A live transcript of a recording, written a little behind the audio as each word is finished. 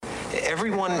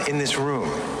Everyone in this room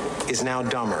is now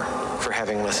dumber for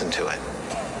having listened to it.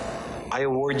 I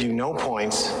award you no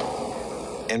points,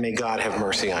 and may God have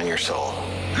mercy on your soul.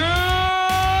 Good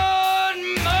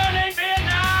morning,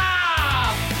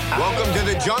 Vietnam! Welcome to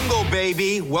the jungle,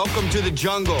 baby. Welcome to the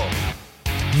jungle.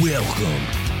 Welcome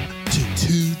to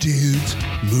Two Dudes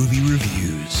Movie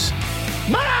Reviews.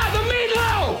 Mana, the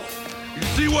meatloaf! You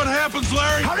see what happens,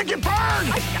 Larry? How'd it get burned?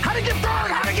 How'd it get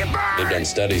burned? How'd it get burned? They've done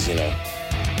studies,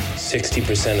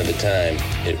 60% of the time,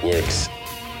 it works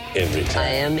every time. I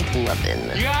am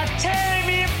McLovin. You are tearing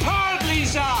me apart,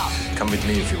 Lisa! Come with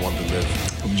me if you want to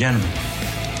live. Gentlemen,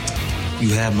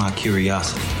 you have my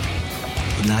curiosity,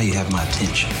 but now you have my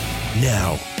attention.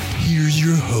 Now, here's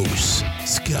your hosts,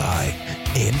 Sky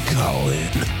and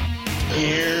Colin.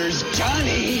 Here's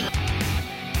Johnny!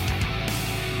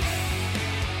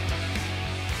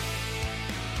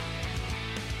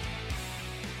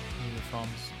 Your phone's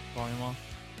volume off?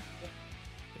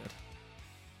 Good.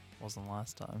 Wasn't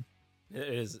last time. It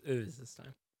is this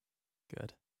time.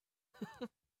 Good.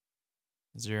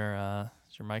 Is your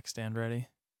mic stand ready?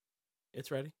 It's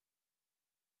ready.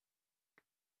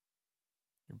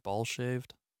 Your ball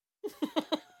shaved?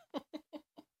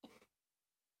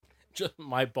 Just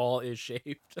my ball is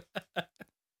shaved.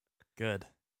 Good.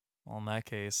 Well, in that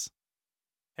case,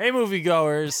 hey,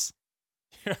 moviegoers!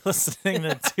 You're listening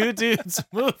to Two Dudes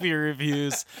Movie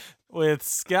Reviews with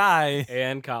Sky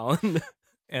and Colin.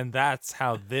 And that's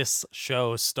how this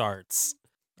show starts.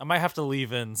 I might have to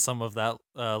leave in some of that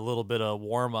little bit of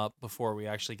warm-up before we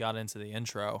actually got into the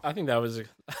intro. I think that was...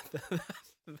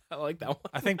 I like that one.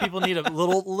 I think people need a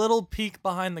little peek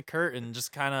behind the curtain.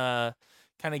 Just kind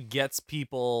of gets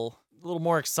people a little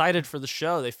more excited for the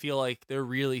show. They feel like they're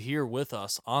really here with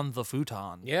us on the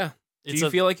futon. Yeah. Do you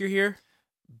feel like you're here?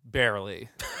 Barely.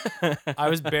 I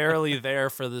was barely there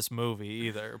for this movie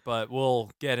either, but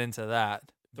we'll get into that.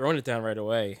 Throwing it down right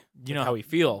away. You know how we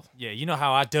feel. Yeah, you know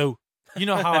how I do. You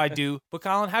know how I do. But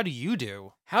Colin, how do you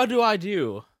do? How do I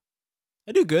do?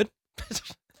 I do good.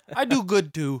 I do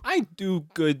good too. I do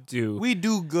good too. We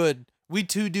do good. We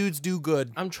two dudes do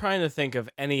good. I'm trying to think of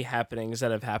any happenings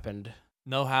that have happened.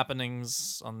 No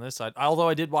happenings on this side. Although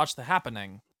I did watch The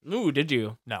Happening. Ooh, did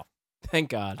you? No. Thank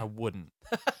God. I wouldn't.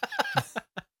 I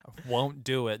won't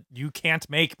do it. You can't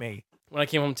make me. When I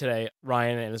came home today,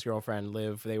 Ryan and his girlfriend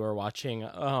Liv, they were watching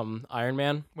Iron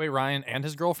Man. Wait, Ryan and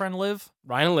his girlfriend live?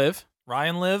 Ryan live.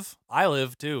 Ryan live? I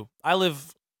live too. I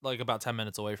live like about 10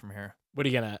 minutes away from here. What are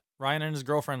you getting at? Ryan and his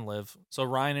girlfriend live. So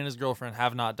Ryan and his girlfriend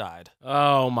have not died.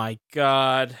 Oh my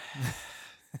God.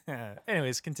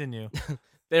 Anyways, continue.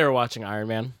 They were watching Iron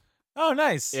Man. Oh,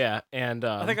 nice. Yeah, and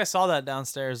I think I saw that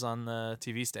downstairs on the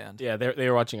TV stand. Yeah, they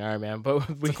were watching Iron Man, but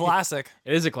it's a classic.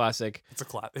 It is a classic.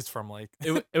 It's from like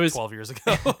it was 12 years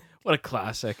ago. What a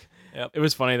classic. Yep. It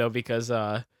was funny though because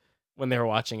when they were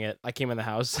watching it, I came in the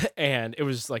house and it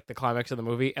was like the climax of the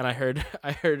movie, and I heard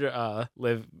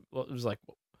Liv was like,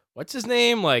 "What's his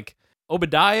name?" Like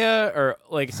Obadiah or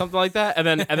like something like that, and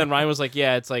then Ryan was like,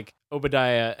 "Yeah, it's like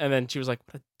Obadiah," and then she was like,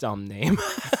 "What a dumb name."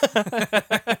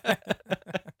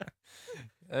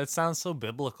 It sounds so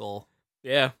biblical.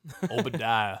 Yeah.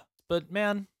 Obadiah. But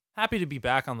man, happy to be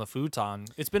back on the futon.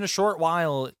 It's been a short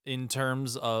while in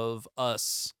terms of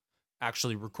us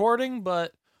actually recording,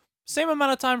 but same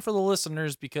amount of time for the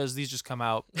listeners because these just come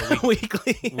out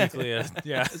weekly. Weekly,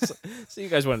 yeah. So you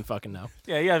guys wouldn't fucking know.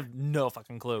 Yeah, you have no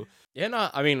fucking clue. Yeah, no,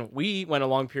 I mean, we went a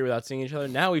long period without seeing each other.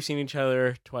 Now we've seen each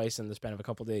other twice in the span of a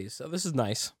couple days, so this is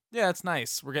nice. Yeah, it's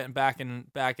nice. We're getting back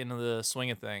into the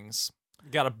swing of things.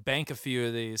 Got to bank a few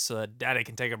of these so that Daddy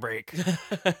can take a break.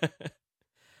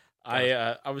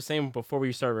 I was saying before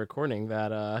we started recording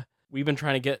that we've been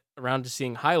trying to get around to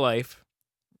seeing High Life.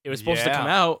 It was supposed to come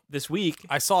out this week.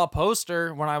 I saw a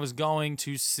poster when I was going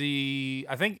to see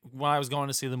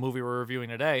the movie we're reviewing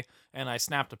today, and I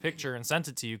snapped a picture and sent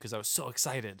it to you because I was so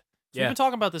excited. So we've been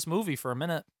talking about this movie for a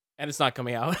minute. And it's not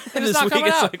coming out. And it's not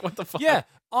coming out. Like, what the fuck? Yeah,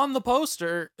 on the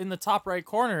poster in the top right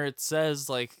corner, it says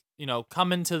like,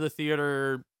 come into the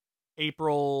theater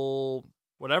April,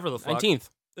 whatever the fuck. 19th.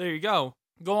 There you go.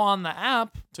 Go on the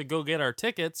app to go get our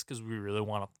tickets because we really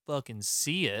want to fucking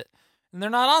see it. And they're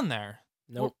not on there.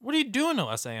 Nope. What are you doing to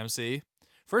us, AMC?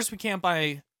 First, we can't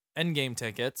buy Endgame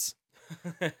tickets.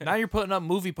 Now you're putting up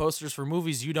movie posters for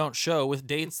movies you don't show with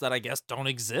dates that I guess don't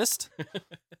exist.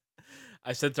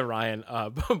 I said to Ryan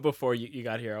before you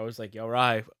got here, I was like, "Yo,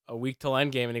 Ryan, a week till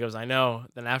Endgame," and he goes, "I know.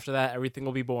 Then after that, everything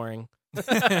will be boring."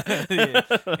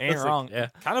 Ain't wrong. Like, yeah.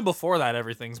 Kind of before that,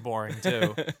 everything's boring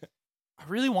too. I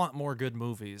really want more good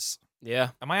movies. Yeah.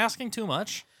 Am I asking too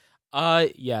much?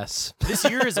 Yes. This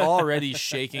year is already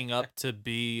shaking up to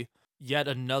be, yet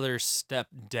another step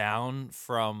down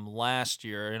from last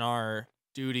year. In our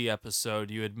duty episode,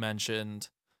 you had mentioned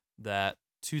that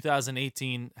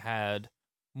 2018 had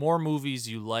more movies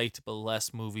you liked, but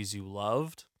less movies you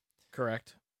loved.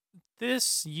 Correct.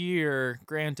 This year,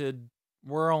 granted,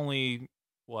 we're only,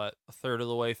 a third of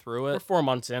the way through it? We're 4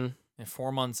 months in. And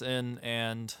 4 months in,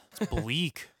 and it's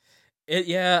bleak.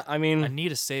 I mean, I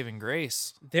need a saving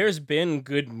grace. there's been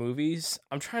good movies.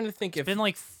 I'm trying to think It's if been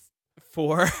like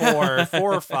four. four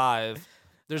or five.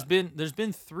 There's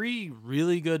been 3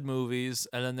 really good movies,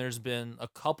 and then there's been a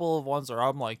couple of ones where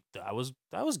I'm like, that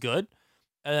was good.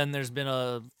 And then there's been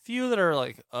a few that are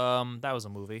like, that was a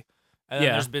movie. And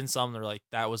then there's been some that are like,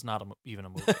 that was not even a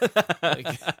movie.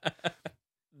 Like,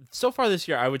 so far this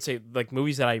year, I would say like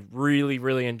movies that I really,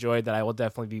 really enjoyed that I will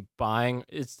definitely be buying.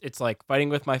 It's like Fighting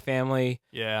with My Family,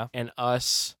 yeah, and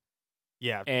Us.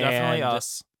 yeah, And definitely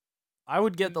Us. I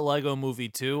would get the Lego Movie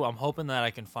too. I'm hoping that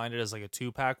I can find it as like a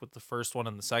 2-pack with the first one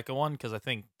and the second one, because I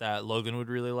think that Logan would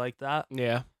really like that.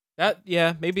 Yeah,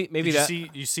 maybe Did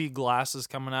that. you see Glass is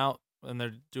coming out, and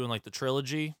they're doing like the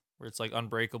trilogy where it's like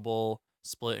Unbreakable,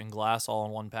 Split, and Glass all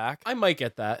in one pack. I might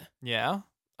get that. Yeah,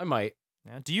 I might.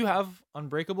 yeah. Do you have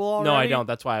Unbreakable already? No, I don't.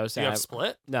 That's why I was Do saying. you have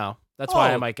Split? No, that's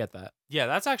why I Oh. might get that. Yeah,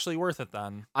 that's actually worth it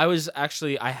then. I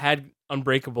had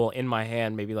Unbreakable in my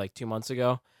hand maybe like 2 months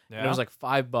ago, Yeah, and it was like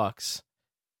 $5,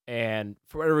 and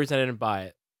for whatever reason I didn't buy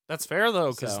it. that's fair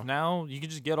though, because So. now you can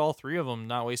just get all 3 of them,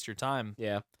 not waste your time.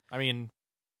 Yeah, I mean,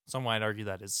 some might argue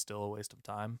that is still a waste of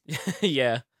time.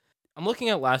 yeah. I'm looking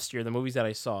at last year the movies that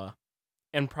I saw,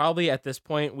 and probably at this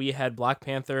point we had Black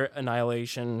Panther,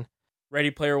 Annihilation,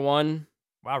 Ready Player One.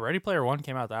 Wow, Ready Player One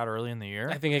came out that early in the year.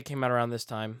 I think it came out around this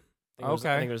time. I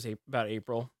Okay. think it was about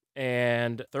April.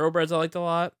 And Thoroughbreds I liked a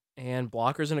lot, and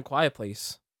Blockers in a Quiet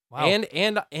Place. Wow. And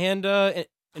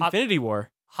Infinity War.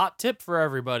 Hot tip for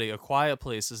everybody: A Quiet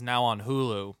Place is now on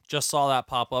Hulu. Just saw that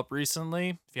pop up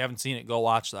recently. If you haven't seen it, go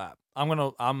watch that.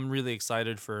 I'm really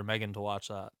excited for Megan to watch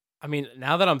that. I mean,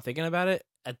 now that I'm thinking about it,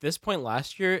 at this point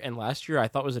last year I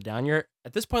thought was a down year.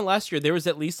 At this point last year, there was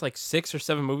at least like 6 or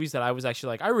 7 movies that I was actually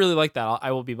like, I really like that.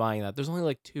 I will be buying that. There's only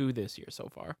like 2 this year so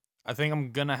far. I think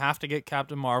I'm gonna have to get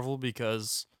Captain Marvel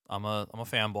because I'm a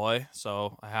fanboy,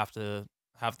 so I have to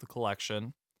have the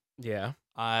collection. Yeah.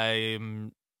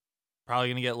 I'm probably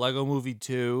gonna get Lego Movie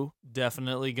 2.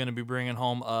 Definitely gonna be bringing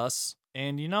home Us.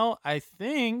 And I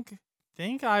think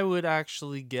I would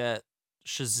actually get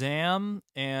Shazam,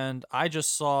 and I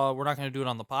just saw, we're not going to do it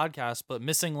on the podcast, but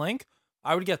Missing Link,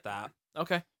 I would get that.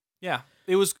 Okay. Yeah,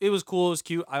 it was cool, it was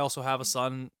cute. I also have a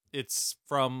son. It's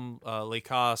from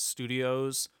Leica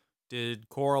Studios, did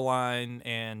Coraline,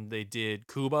 and they did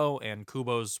Kubo, and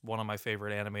Kubo's one of my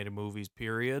favorite animated movies,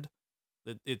 period.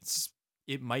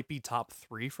 It might be top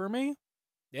 3 for me.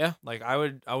 Yeah. Like I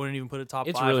wouldn't even put it top 5.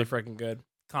 It's really freaking good.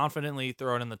 Confidently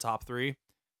throw it in the top 3.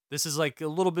 This is like a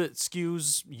little bit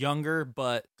skews younger,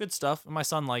 but good stuff. And my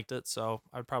son liked it, so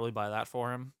I'd probably buy that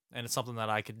for him. And it's something that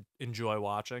I could enjoy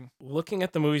watching. Looking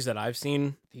at the movies that I've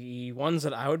seen, the ones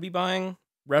that I would be buying,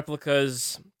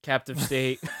 Replicas, Captive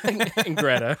State, and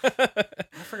Greta.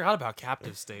 I forgot about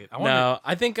Captive State.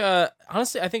 I think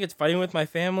honestly, I think it's Fighting with My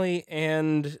Family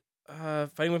and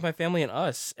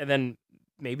Us. And then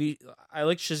maybe I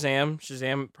like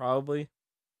Shazam probably.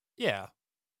 Yeah.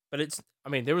 But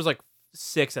there was like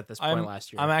 6 at this point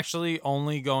last year. I'm actually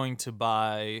only going to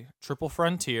buy Triple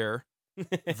Frontier,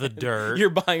 The Dirt. You're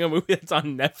buying a movie that's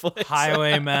on Netflix.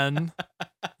 Highwaymen,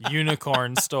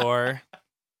 Unicorn Store.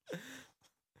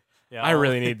 Yeah, I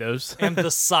really need those. And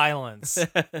The Silence.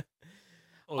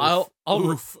 I'll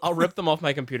rip them off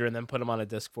my computer and then put them on a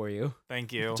disc for you.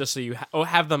 Thank you. Just so you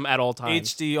have them at all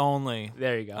times. HD only.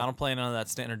 There you go. I don't play none of that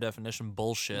standard definition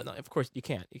bullshit. No, of course you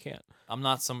can't. I'm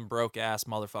not some broke ass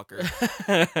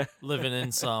motherfucker living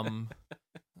in some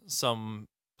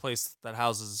place that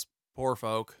houses poor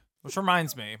folk. Which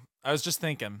reminds me, I was just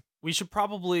thinking we should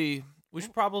probably.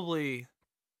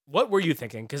 What were you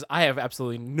thinking? Because I have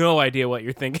absolutely no idea what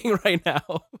you're thinking right now.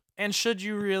 And should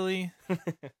you really?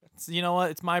 You know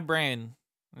what? It's my brain.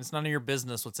 It's none of your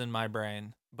business what's in my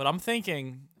brain. But I'm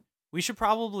thinking we should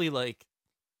probably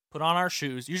put on our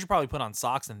shoes. You should probably put on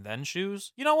socks and then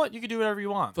shoes. You know what? You can do whatever you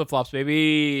want. Flip-flops,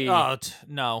 baby. Oh,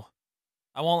 no.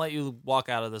 I won't let you walk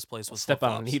out of this place with Step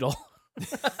on a needle.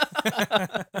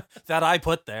 That I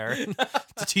put there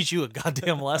to teach you a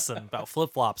goddamn lesson about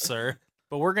flip-flops, sir.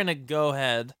 But we're going to go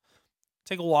ahead,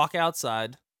 take a walk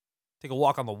outside, take a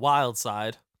walk on the wild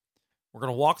side. We're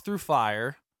going to walk through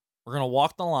fire. We're going to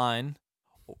walk the line.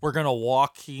 We're going to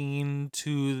Joaquin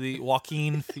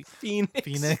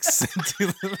Phoenix.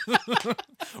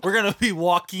 We're going to be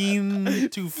walking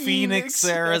to Phoenix,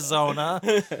 Arizona.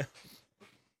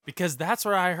 Because that's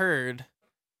where I heard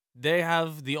they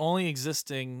have the only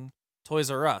existing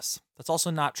Toys R Us. That's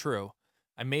also not true.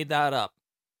 I made that up.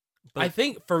 But I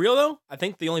think, for real though, I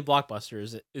think the only Blockbuster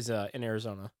is in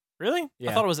Arizona. really? Yeah.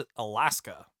 I thought it was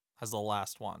Alaska has the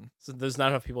last one. So there's not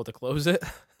enough people to close it.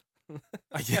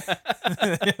 Yeah.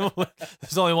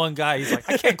 There's only one guy. He's like,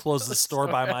 I can't close the store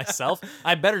by myself.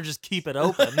 I better just keep it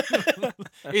open.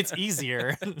 It's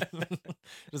easier.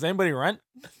 Does anybody rent?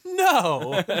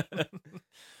 No.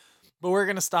 But we're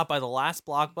gonna stop by the last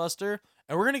Blockbuster,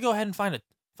 and we're gonna go ahead and find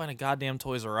a goddamn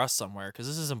Toys R Us somewhere, because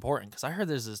this is important. Because I heard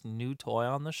there's this new toy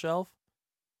on the shelf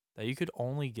that you could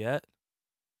only get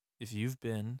if you've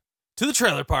been to the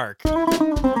trailer park.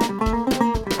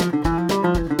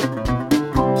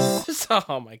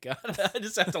 Oh my god! I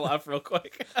just have to laugh real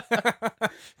quick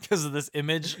Because of this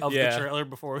image of the trailer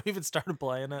before we even started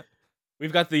playing it.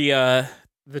 We've got the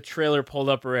trailer pulled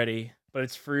up already, but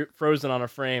it's frozen on a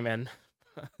frame, and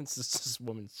it's just this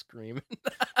woman screaming.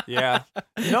 Yeah,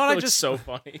 you know what? I just so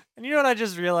funny. And you know what I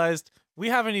just realized? We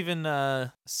haven't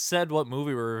even said what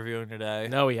movie we're reviewing today.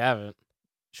 No, we haven't.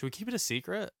 Should we keep it a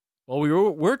secret? Well,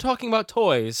 we're talking about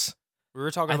toys. We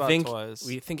were talking about toys.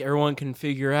 We think everyone can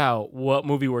figure out what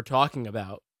movie we're talking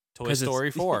about. Toy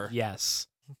Story 4. Yes.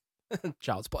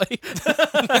 Child's Play.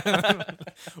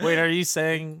 Wait, are you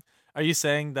saying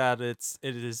that it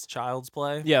is Child's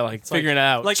Play? Yeah, like it's figuring it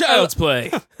out. Like Child's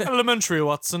Play. Elementary,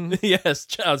 Watson. Yes,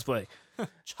 Child's Play.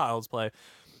 Child's Play.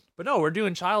 But no, we're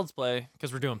doing Child's Play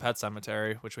because we're doing Pet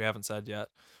Sematary, which we haven't said yet.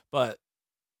 But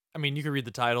I mean, you can read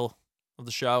the title of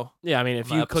the show. Yeah, I mean,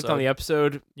 if you clicked on the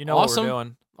episode, you know awesome, what we're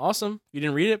doing. Awesome. You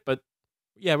didn't read it, but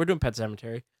yeah, we're doing Pet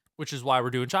Sematary. Which is why we're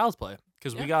doing Child's Play.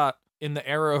 Because we got, in the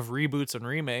era of reboots and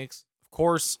remakes, of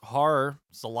course, horror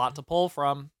is a lot to pull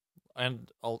from.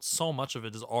 And so much of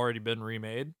it has already been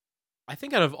remade. I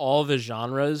think out of all the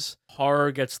genres,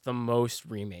 horror gets the most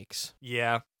remakes.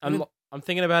 Yeah. I'm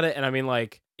thinking about it, and I mean,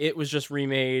 like, it was just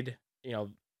remade, you know,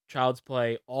 Child's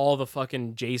Play, all the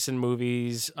fucking Jason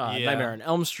movies, Nightmare on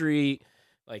Elm Street.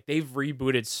 Like, they've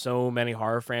rebooted so many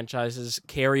horror franchises.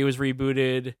 Carrie was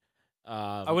rebooted.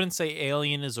 I wouldn't say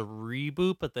Alien is a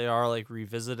reboot, but they are, like,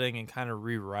 revisiting and kind of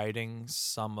rewriting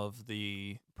some of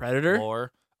the Predator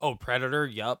lore. Oh, Predator,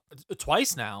 yep.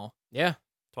 Twice now. Yeah.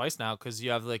 Twice now, because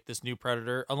you have, like, this new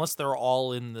Predator. Unless they're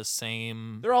all in the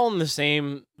same... They're all in the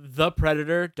same... The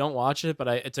Predator, don't watch it, but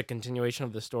it's a continuation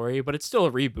of the story. But it's still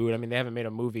a reboot. I mean, they haven't made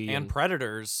a movie. And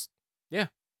Predators. Yeah.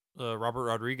 Robert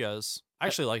Rodriguez. I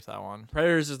actually liked that one.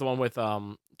 Predators is the one with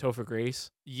Topher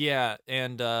Grace. Yeah,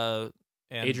 and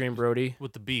Adrian Brody.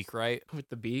 With the beak, right? With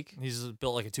the beak. He's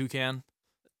built like a toucan.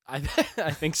 I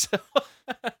think so.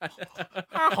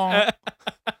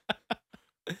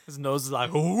 His nose is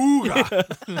like, ooh. He's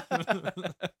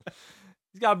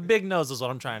got a big nose, is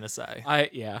what I'm trying to say.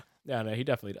 Yeah, no, he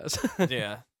definitely does.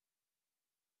 Yeah.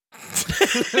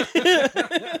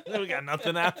 We got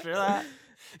nothing after that.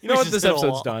 You know what? This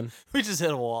episode's done. We just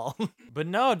hit a wall. But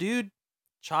no, dude.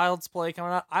 Child's Play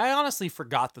coming out. I honestly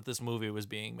forgot that this movie was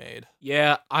being made.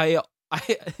 Yeah, I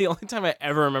the only time I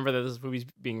ever remember that this movie's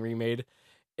being remade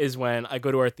is when I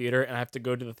go to our theater and I have to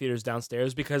go to the theaters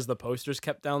downstairs because the posters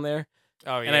kept down there.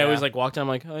 Oh, yeah. And I always like walk down, I'm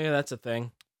like, oh yeah, that's a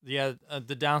thing. Yeah,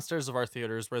 the downstairs of our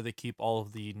theater is where they keep all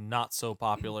of the not so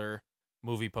popular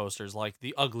movie posters, like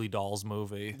the Ugly Dolls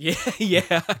movie.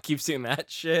 Yeah, I keep seeing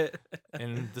that shit.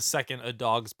 And the second A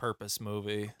Dog's Purpose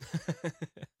movie.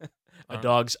 A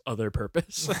dog's other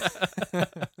purpose.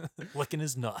 Licking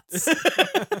his nuts.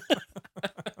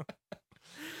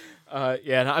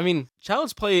 Yeah, no, I mean,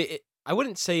 Child's Play, I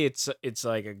wouldn't say it's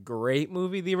like a great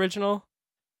movie, the original.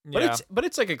 But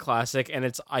it's like a classic, and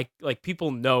it's like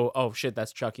people know, oh shit,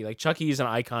 that's Chucky. Like, Chucky's an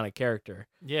iconic character.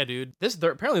 Yeah, dude.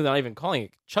 They're apparently not even calling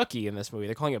it Chucky in this movie.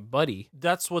 They're calling it Buddy.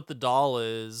 That's what the doll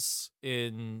is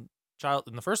in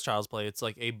the first Child's Play. It's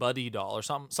like a buddy doll or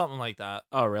something like that.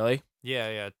 Oh, really?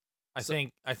 Yeah. I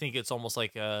think it's almost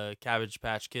like a Cabbage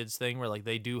Patch Kids thing where like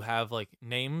they do have like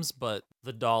names, but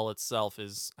the doll itself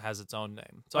has its own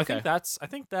name. So okay. I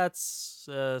think that's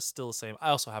still the same. I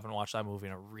also haven't watched that movie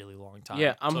in a really long time.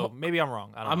 Yeah, so maybe I'm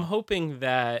wrong. I don't know. hoping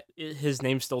that his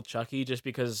name's still Chucky, just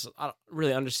because I don't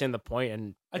really understand the point.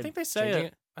 And I think they say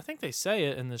it. I think they say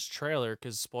it in this trailer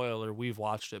because, spoiler, we've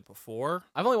watched it before.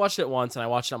 I've only watched it once, and I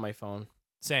watched it on my phone.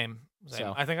 Same.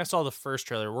 So. I think I saw the first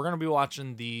trailer. We're going to be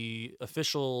watching the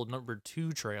official number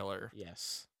 2 trailer.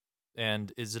 Yes.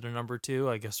 And is it a number 2?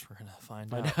 I guess we're going to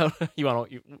find out. You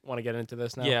want to get into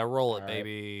this now? Yeah, roll it, All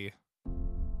baby.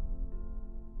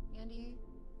 Andy,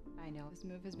 I know this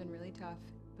move has been really tough,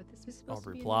 but this is supposed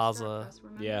Aubrey to be Plaza. a new start for us,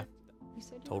 remember? Yeah.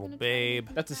 Total babe.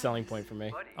 That's a selling point for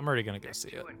me. I'm already gonna go see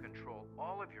it. And control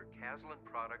all of your Caslin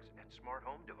products and smart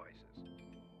home devices.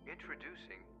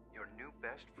 Introducing your new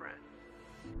best friend.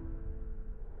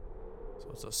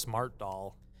 So it's a smart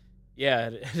doll. Yeah,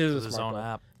 it is With a his smart own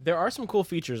doll. app. There are some cool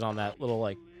features on that little,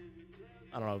 like,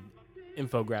 I don't know,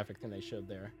 infographic thing they showed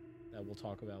there that we'll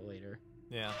talk about later.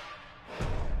 Yeah.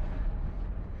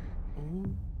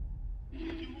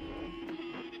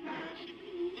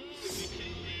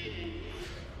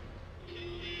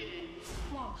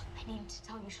 Mom, I need to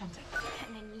tell you something,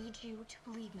 and I need you to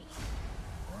believe me.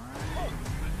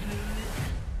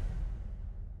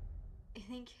 I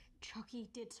think Chucky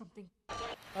did something.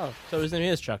 Oh, so his name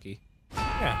is Chucky.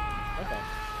 Yeah. Okay.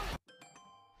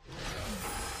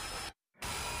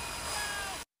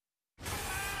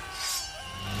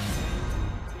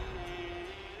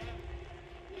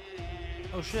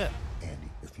 Oh shit. Andy,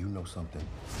 if you know something,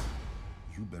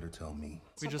 you better tell me.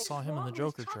 We just saw him in the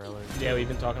Joker trailer. Yeah, we've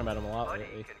been talking about him a lot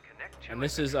lately. And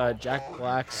this is Jack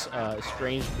Black's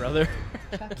estranged brother.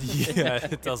 Yeah,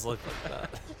 it does look like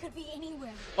that. He could be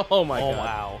anywhere. Oh my god.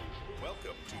 Wow.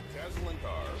 Welcome to Caslin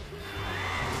Car.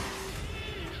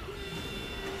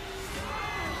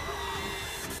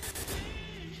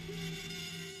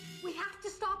 We have to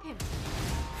stop him.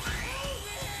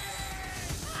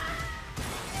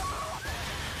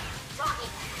 Chucky!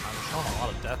 I'm showing a lot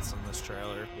of deaths in this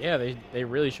trailer. Yeah, they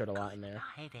really showed a lot in there.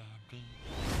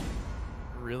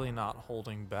 Really not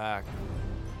holding back.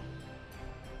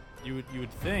 You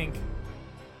would think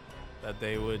that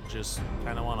they would just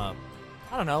kind of want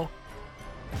to, I don't know,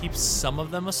 keep some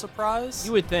of them a surprise.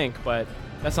 You would think, but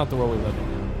that's not the world we live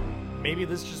in. Maybe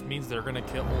this just means they're gonna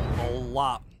kill a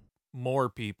lot more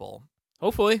people.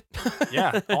 Hopefully.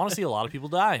 Yeah, I want to see a lot of people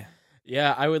die.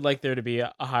 Yeah, I would like there to be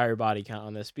a higher body count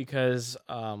on this because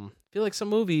I feel like some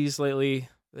movies lately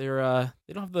they don't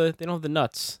have the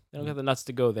nuts. They don't have the nuts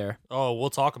to go there. Oh, we'll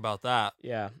talk about that.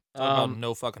 Yeah. Talk about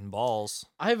no fucking balls.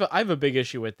 I have a big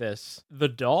issue with this. The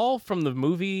doll from the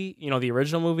movie, the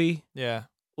original movie, Yeah.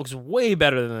 looks way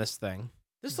better than this thing.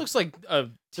 This looks like a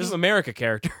Team America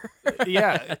character.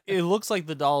 Yeah, it looks like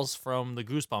the dolls from the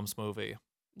Goosebumps movie.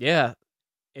 Yeah.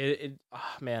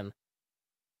 Man.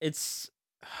 It's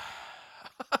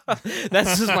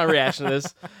that's just my reaction to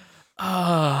this.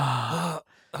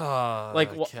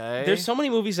 There's so many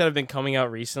movies that have been coming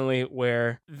out recently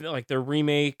where they're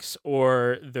remakes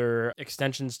or they're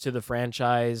extensions to the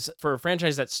franchise for a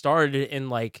franchise that started in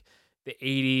like the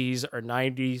 80s or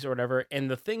 90s or whatever, and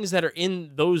the things that are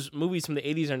in those movies from the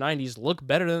 80s or 90s look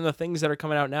better than the things that are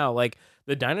coming out now. Like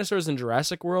the dinosaurs in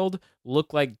Jurassic World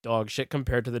look like dog shit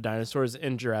compared to the dinosaurs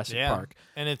in Jurassic Park.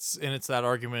 And it's that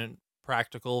argument,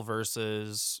 practical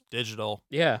versus digital.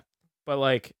 Yeah. But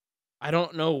like I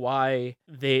don't know why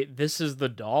this is the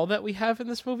doll that we have in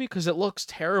this movie because it looks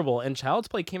terrible. And Child's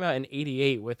Play came out in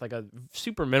 '88 with like a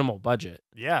super minimal budget.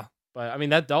 Yeah. But I mean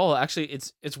that doll actually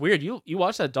it's weird. You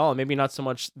watch that doll and maybe not so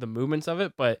much the movements of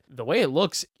it, but the way it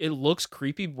looks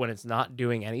creepy when it's not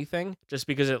doing anything. Just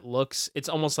because it's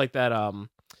almost like that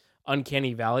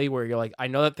Uncanny Valley where you're like, I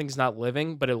know that thing's not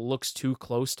living, but it looks too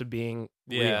close to being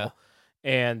real.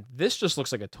 And this just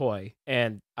looks like a toy.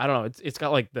 And I don't know, it's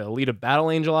got like the Alita Battle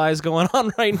Angel eyes going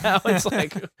on right now. It's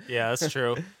like yeah, that's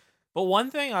true. But one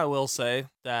thing I will say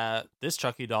that this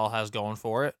Chucky doll has going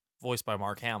for it, voiced by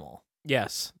Mark Hamill.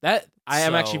 Yes. That I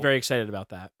am actually very excited about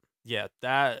that. Yeah,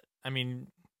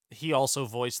 he also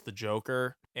voiced the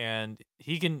Joker and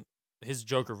his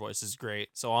Joker voice is great.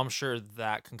 So I'm sure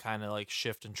that can kind of like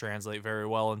shift and translate very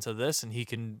well into this and he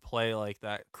can play like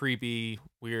that creepy,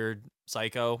 weird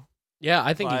psycho. Yeah,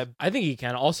 I think he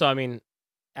can. Also, I mean,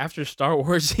 after Star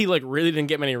Wars, he like really didn't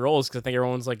get many roles because I think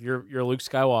everyone's like, you're Luke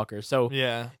Skywalker. So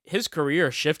yeah, his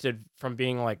career shifted from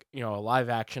being like a live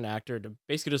action actor to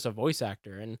basically just a voice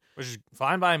actor, and which is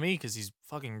fine by me because he's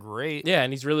fucking great. Yeah,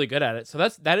 and he's really good at it. So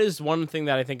that is one thing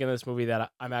that I think in this movie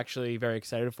that I'm actually very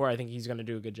excited for. I think he's going to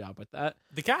do a good job with that.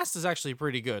 The cast is actually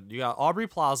pretty good. You got Aubrey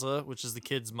Plaza, which is the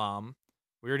kid's mom.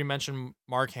 We already mentioned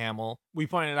Mark Hamill. We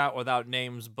pointed out without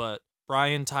names, but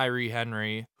Brian Tyree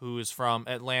Henry, who is from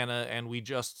Atlanta, and we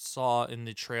just saw in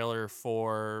the trailer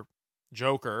for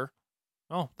Joker.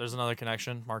 Oh, there's another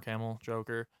connection. Mark Hamill,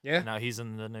 Joker. Yeah. Now he's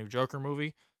in the new Joker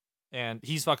movie, and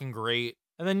he's fucking great.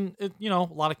 And then, a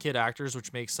lot of kid actors,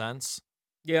 which makes sense.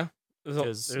 Yeah,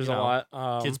 there's a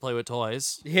lot. Kids play with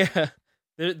toys. Yeah,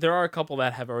 there are a couple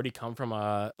that have already come from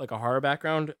a horror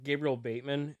background. Gabriel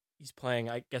Bateman, he's playing,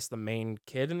 I guess, the main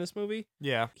kid in this movie.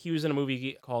 Yeah. He was in a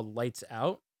movie called Lights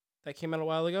Out that came out a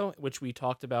while ago, which we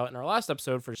talked about in our last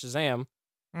episode for Shazam.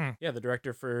 Yeah, the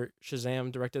director for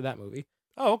Shazam directed that movie.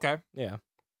 Oh, okay. Yeah.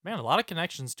 Man, a lot of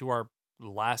connections to our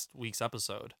last week's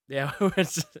episode. Yeah,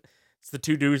 it's the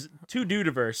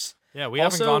two-dude-verse. Yeah, we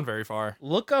Also, haven't gone very far.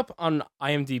 Look up on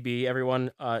IMDb,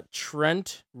 everyone.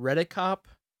 Trent Redicop.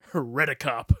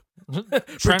 Redicop.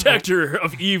 Protector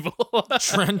of evil.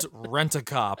 Trent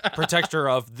Rent-A-Cop, protector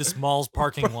of this mall's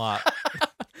parking lot.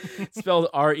 Spelled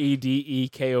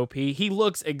Redekop. He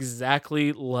looks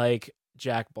exactly like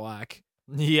Jack Black.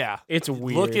 Yeah. It's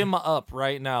weird. Look him up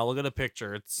right now. Look at a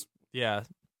picture. It's, yeah.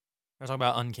 We're talking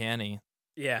about uncanny.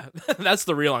 Yeah, that's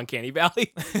the real Uncanny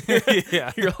Valley.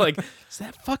 Yeah. You're like, is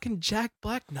that fucking Jack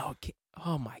Black? No.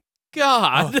 Oh my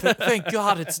God. Oh, thank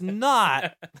God it's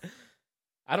not.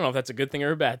 I don't know if that's a good thing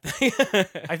or a bad thing.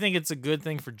 I think it's a good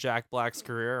thing for Jack Black's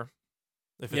career.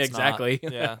 If it's Yeah, exactly.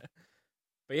 Not. Yeah.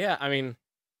 But yeah, I mean,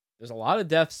 there's a lot of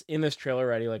deaths in this trailer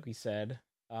already, like we said.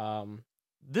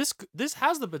 This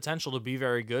has the potential to be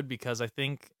very good because I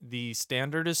think the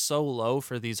standard is so low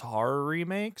for these horror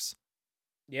remakes.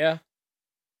 Yeah.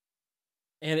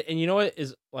 And you know what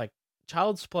is like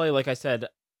Child's Play, like I said,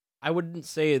 I wouldn't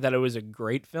say that it was a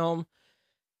great film.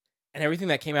 And everything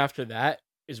that came after that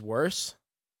is worse.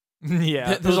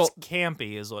 Yeah, it's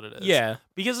campy is what it is. Yeah.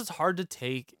 Because it's hard to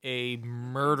take a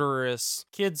murderous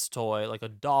kid's toy, like a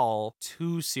doll,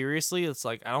 too seriously. It's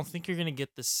like, I don't think you're going to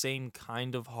get the same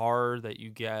kind of horror that you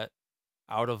get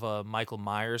out of a Michael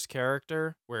Myers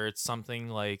character, where it's something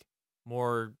like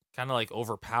more kind of like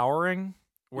overpowering,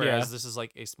 whereas this is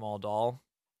like a small doll.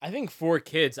 I think for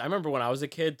kids, I remember when I was a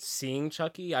kid seeing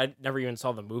Chucky, I never even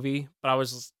saw the movie, but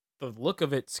the look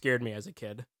of it scared me as a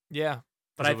kid. Yeah.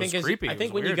 But I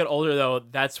think when you get older, though,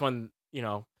 that's when,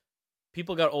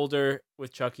 people got older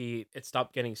with Chucky. It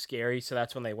stopped getting scary. So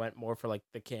that's when they went more for like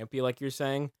the campy, like you're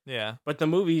saying. Yeah. But the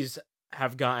movies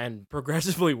have gotten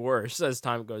progressively worse as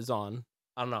time goes on.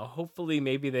 I don't know. Hopefully,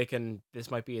 maybe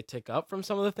this might be a tick up from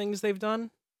some of the things they've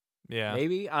done. Yeah.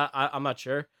 Maybe. I'm not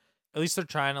sure. At least they're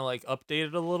trying to like update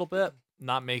it a little bit,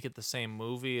 not make it the same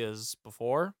movie as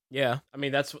before. Yeah, I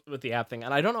mean, that's with the app thing.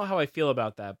 And I don't know how I feel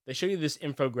about that. They show you this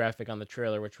infographic on the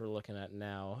trailer, which we're looking at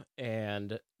now.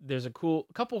 And there's a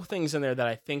couple of things in there that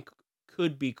I think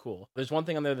could be cool. There's one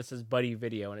thing on there that says Buddy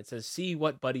Video, and it says, see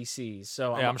what Buddy sees.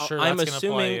 So yeah, I'm sure that's going to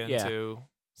play into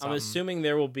I'm assuming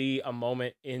there will be a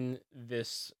moment in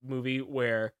this movie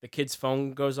where the kid's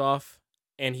phone goes off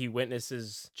and he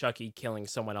witnesses Chucky killing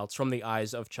someone else from the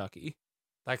eyes of Chucky.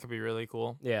 That could be really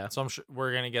cool. Yeah. So I'm sure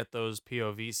we're going to get those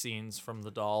POV scenes from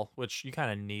the doll, which you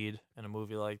kind of need in a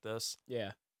movie like this. Yeah.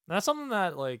 And that's something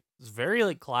that like is very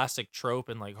like classic trope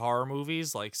in like horror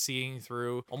movies, like seeing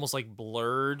through almost like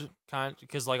blurred kind,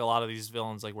 because like a lot of these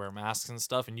villains like wear masks and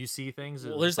stuff and you see things.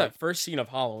 Well, there's that first scene of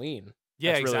Halloween.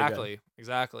 Yeah, that's exactly. Really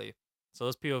exactly. So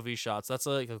those POV shots, that's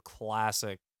like a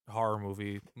classic horror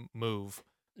movie move.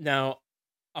 Now,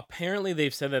 apparently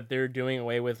they've said that they're doing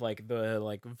away with like the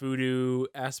like voodoo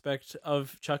aspect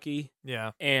of Chucky.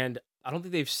 Yeah. And I don't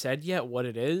think they've said yet what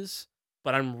it is,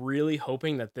 but I'm really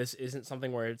hoping that this isn't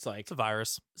something where it's like it's a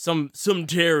virus. Some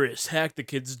terrorist hacked the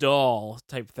kid's doll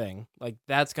type thing. Like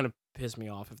that's going to piss me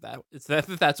off if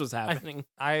that's what's happening.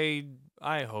 I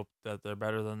hope that they're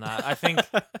better than that. I think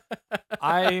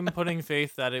I'm putting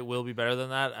faith that it will be better than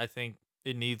that. I think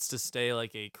it needs to stay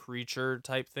like a creature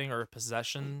type thing or a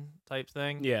possession type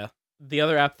thing. Yeah. The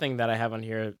other app thing that I have on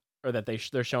here, or that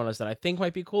they're showing us that I think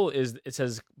might be cool, is it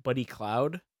says Buddy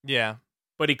Cloud. Yeah.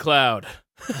 Buddy Cloud.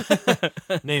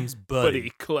 Name's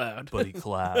Buddy. Cloud. Buddy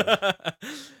Cloud.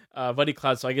 Buddy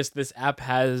Cloud. So I guess this app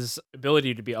has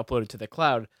ability to be uploaded to the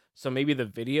cloud. So maybe the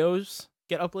videos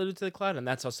get uploaded to the cloud, and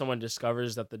that's how someone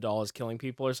discovers that the doll is killing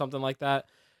people or something like that.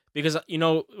 Because,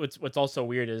 what's also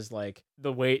weird is, like,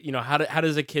 the way, how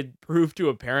does a kid prove to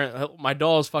a parent, my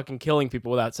doll is fucking killing people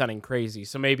without sounding crazy?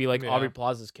 So maybe, like, Aubrey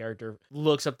Plaza's character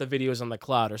looks up the videos on the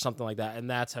cloud or something like that, and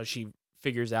that's how she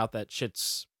figures out that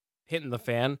shit's hitting the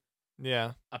fan.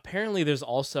 Yeah. Apparently there's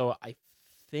also, I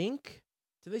think,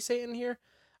 did they say it in here?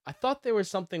 I thought there was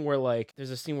something where, like, there's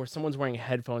a scene where someone's wearing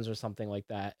headphones or something like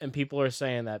that, and people are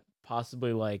saying that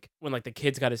possibly, like, when, like, the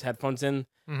kid's got his headphones in,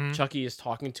 Chucky is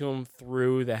talking to him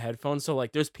through the headphones. So,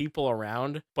 like, there's people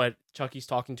around, but Chucky's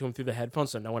talking to him through the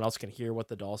headphones, so no one else can hear what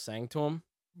the doll's saying to him.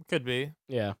 Could be.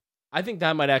 Yeah. I think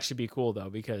that might actually be cool, though,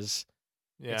 because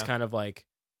it's kind of like,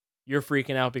 you're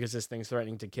freaking out because this thing's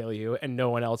threatening to kill you, and no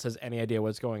one else has any idea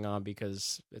what's going on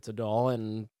because it's a doll,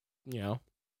 and, Yeah.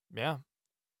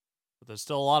 But there's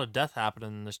still a lot of death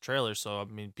happening in this trailer, so, I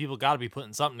mean, people got to be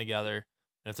putting something together.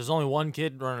 And if there's only one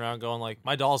kid running around going, like,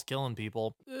 my doll's killing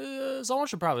people, someone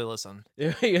should probably listen.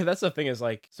 Yeah, that's the thing is,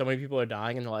 like, so many people are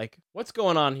dying, and they're like, what's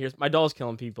going on here? My doll's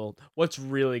killing people. What's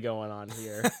really going on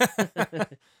here?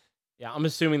 Yeah, I'm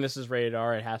assuming this is rated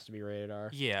R. It has to be rated R.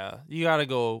 Yeah, you got to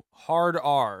go hard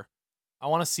R I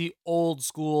want to see old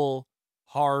school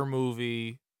horror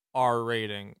movie R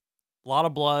rating. A lot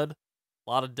of blood, a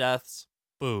lot of deaths,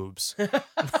 boobs.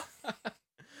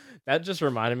 That just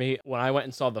reminded me when I went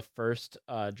and saw the first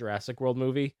Jurassic World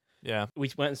movie. Yeah.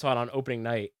 We went and saw it on opening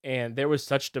night, and there was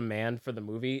such demand for the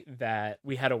movie that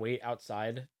we had to wait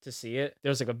outside to see it. There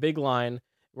was like a big line.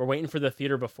 We're waiting for the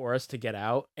theater before us to get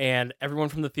out, and everyone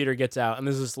from the theater gets out, and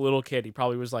there's this little kid. He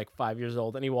probably was like 5 years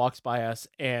old, and he walks by us,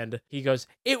 and he goes,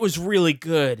 "It was really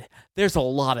good. There's a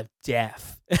lot of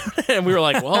death." And we were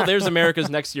like, well, there's America's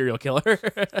next serial killer.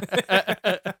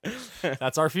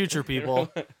 That's our future,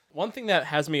 people. One thing that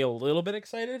has me a little bit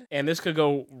excited, and this could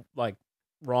go like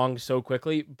wrong so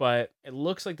quickly, but it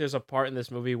looks like there's a part in this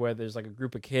movie where there's like a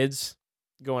group of kids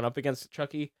going up against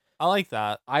Chucky. I like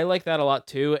that. I like that a lot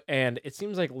too, and it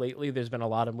seems like lately there's been a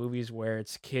lot of movies where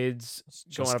it's kids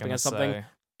going up against something,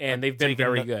 and they've been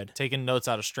very good. Taking notes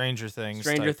out of Stranger Things.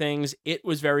 Stranger Things, it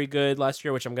was very good last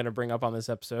year, which I'm going to bring up on this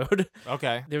episode.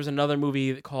 Okay. There was another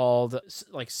movie called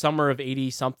like Summer of 80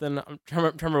 something. I'm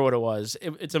trying to remember what it was.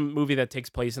 It's a movie that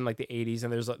takes place in like the 80s,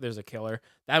 and there's a killer.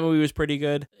 That movie was pretty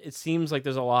good. It seems like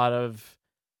there's a lot of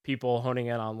people honing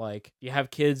in on like you have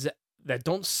kids that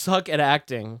don't suck at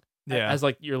acting. Yeah. As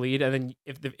like your lead, and then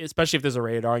especially if there's a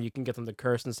rated R, you can get them to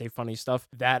curse and say funny stuff.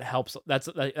 That helps. That's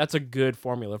a good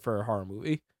formula for a horror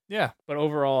movie. Yeah. But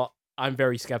overall, I'm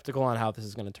very skeptical on how this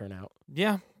is going to turn out.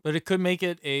 Yeah, but it could make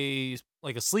it a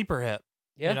sleeper hit.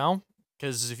 Yeah. You know?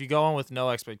 Because if you go on with no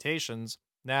expectations,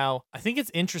 now I think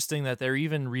it's interesting that they're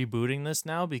even rebooting this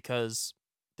now because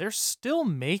they're still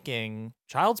making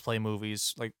Child's Play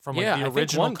movies like from like the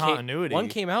original continuity. One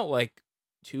came out like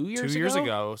 2 years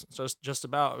ago. Just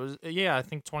about. It was, I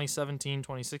think 2017,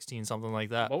 2016, something like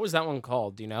that. What was that one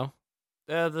called? Do you know?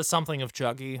 The something of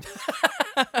Chucky.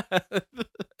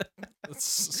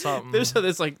 It's something.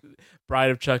 There's like Bride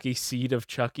of Chucky, Seed of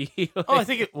Chucky. Like, I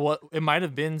think it might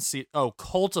have been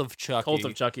Cult of Chucky. Cult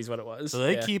of Chucky is what it was. So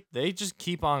they just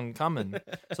keep on coming.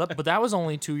 But that was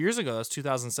only 2 years ago. That's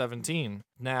 2017.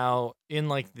 Now in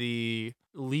like the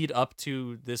lead up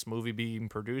to this movie being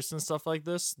produced and stuff like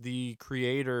this, the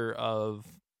creator of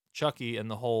Chucky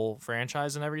and the whole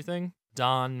franchise and everything,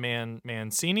 Don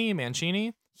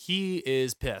Mancini, he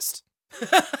is pissed.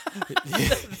 That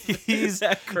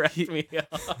cracked me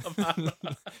up.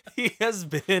 He has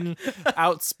been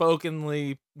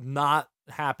outspokenly not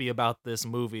happy about this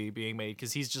movie being made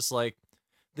because he's just like,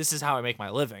 this is how I make my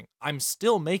living. I'm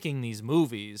still making these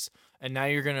movies, and now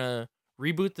you're gonna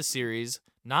reboot the series,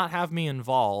 not have me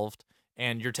involved,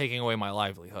 and you're taking away my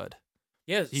livelihood.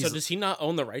 Yeah. So does he not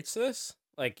own the rights to this?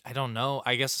 Like, I don't know.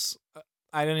 I guess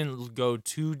I didn't go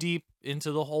too deep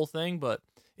into the whole thing, but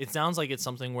it sounds like it's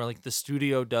something where like the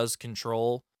studio does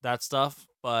control that stuff,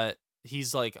 but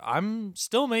he's like, I'm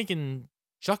still making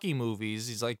Chucky movies.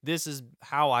 He's like, this is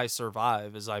how I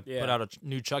survive, is I put out a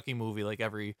new Chucky movie like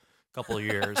every couple of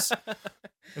years.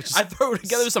 I throw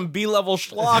together some B-level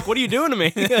schlock. What are you doing to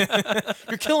me?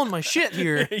 You're killing my shit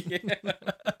here.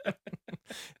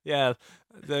 Yeah.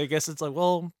 I guess it's like,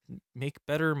 well, make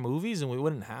better movies and we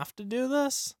wouldn't have to do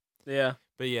this. Yeah.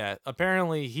 But yeah,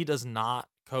 apparently he does not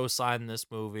co-sign this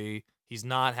movie. He's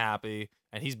not happy,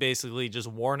 and he's basically just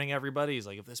warning everybody. He's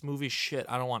like, if this movie's shit,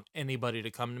 I don't want anybody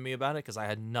to come to me about it because I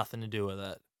had nothing to do with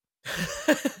it.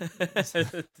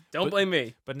 Don't blame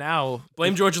me. But now,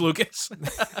 blame George Lucas.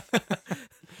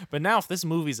 But now if this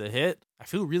movie's a hit, I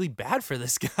feel really bad for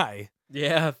this guy.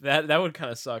 Yeah, that would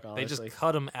kind of suck, honestly. They just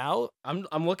cut him out.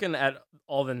 I'm looking at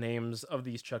all the names of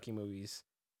these Chucky movies.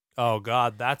 Oh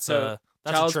god, that's a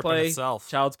trip in itself.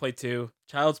 Child's Play 2,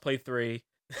 Child's Play 3,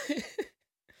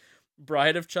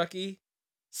 Bride of Chucky,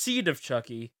 Seed of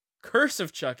Chucky, Curse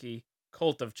of Chucky,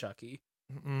 Cult of Chucky.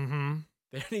 Mm-hmm.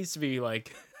 There needs to be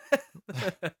like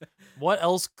what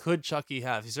else could Chucky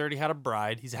have? He's already had a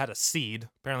bride. He's had a seed.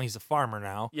 Apparently he's a farmer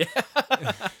now. Yeah.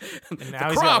 And now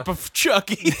the crop of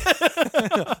Chucky.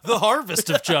 The harvest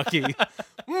of Chucky.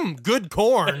 Good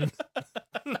corn.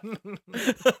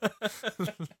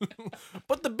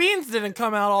 But the beans didn't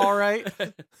come out all right.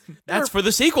 That's for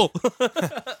the sequel.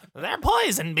 They're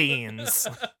poison beans.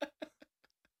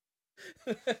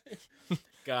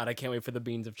 God, I can't wait for the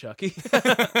beans of Chucky.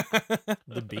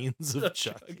 The beans of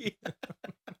Chucky.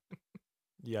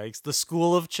 Yikes. The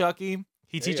school of Chucky.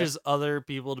 He teaches other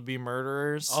people to be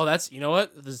murderers. Oh, that's, you know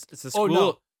what? It's the school. Oh,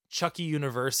 no. Chucky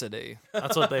University.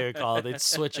 That's what they would call it. They'd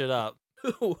switch it up.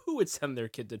 Who would send their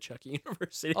kid to Chucky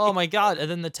University? Oh my god. And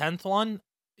then the 10th one,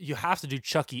 you have to do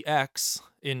Chucky X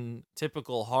in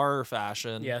typical horror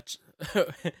fashion. Yeah.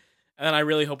 And then I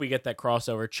really hope we get that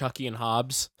crossover, Chucky and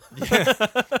Hobbs. Yeah.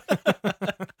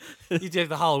 You take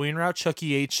the Halloween route,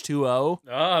 Chucky H2O.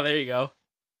 Oh, there you go.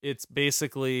 It's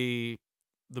basically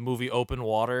the movie Open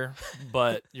Water,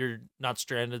 but you're not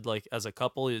stranded like as a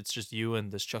couple. It's just you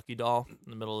and this Chucky doll in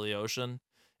the middle of the ocean.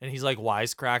 And he's like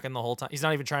wisecracking the whole time. He's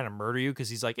not even trying to murder you because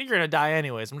he's like, you're going to die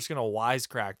anyways. I'm just going to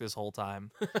wisecrack this whole time.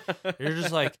 You're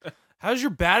just like, how's your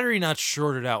battery not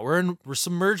shorted out? We're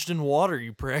submerged in water,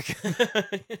 you prick.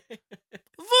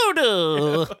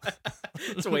 Voodoo.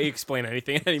 That's the way you explain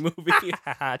anything in any movie.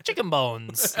 Chicken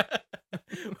bones.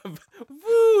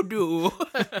 Voodoo.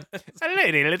 A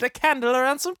lady lit a candle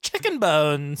around some chicken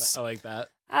bones. I like that.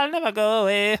 I'll never go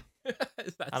away.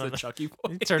 That's the Chucky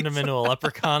voice. He turned him into a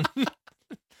leprechaun.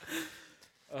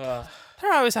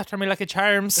 They're always after me Lucky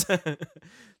Charms.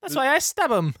 That's why I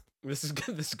stab them. This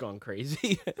is going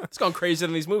crazy. It's gone crazy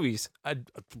in these movies.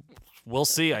 We'll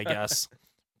see, I guess.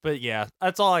 But yeah,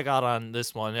 that's all I got on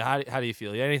this one. How do you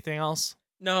feel? Anything else?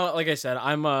 No, like I said,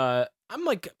 I'm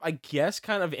like, I guess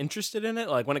kind of interested in it.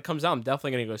 Like when it comes out, I'm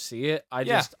definitely gonna go see it.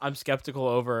 I'm skeptical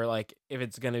over like if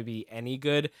it's gonna be any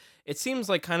good. It seems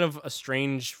like kind of a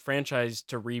strange franchise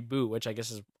to reboot, which I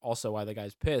guess is also why the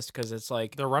guy's pissed, because it's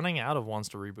like they're running out of ones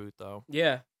to reboot though.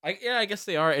 Yeah, I guess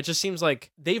they are. It just seems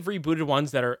like they've rebooted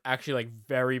ones that are actually like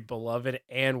very beloved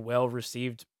and well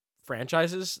received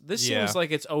franchises. This seems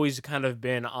like it's always kind of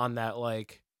been on that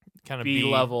like kind of B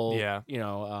level, yeah. You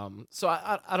know, so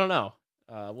I don't know.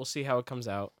 We'll see how it comes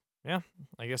out. Yeah,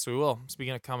 I guess we will.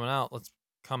 Speaking of coming out, let's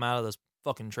come out of this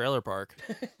fucking trailer park.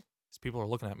 These people are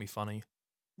looking at me funny,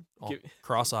 all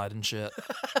cross-eyed and shit.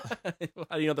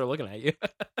 How do you know they're looking at you?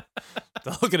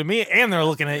 They're looking at me and they're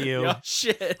looking at you. Oh,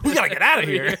 shit. We gotta get out of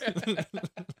here.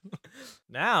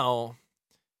 Now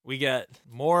we get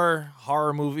more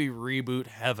horror movie reboot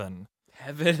heaven.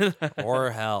 Heaven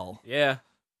or hell. Yeah.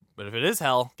 But if it is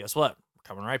hell, guess what? We're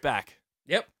coming right back.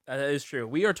 Yep, that is true.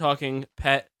 We are talking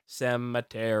Pet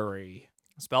Sematary.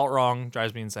 Spelt wrong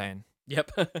drives me insane.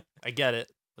 Yep. I get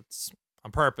it. It's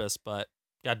on purpose, but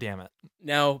god damn it.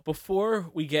 Now, before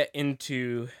we get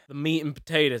into the meat and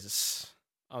potatoes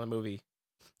on the movie,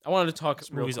 I wanted to talk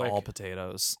this real movie's quick. all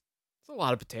potatoes. There's a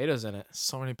lot of potatoes in it.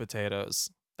 So many potatoes.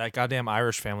 That goddamn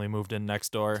Irish family moved in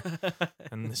next door,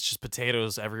 and it's just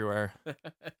potatoes everywhere.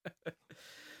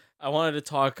 I wanted to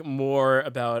talk more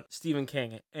about Stephen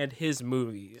King and his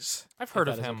movies. I've heard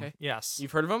of him. Okay. Yes.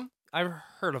 You've heard of him? I've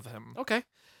heard of him. Okay.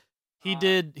 He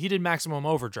did Maximum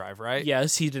Overdrive, right?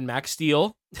 Yes, he did Max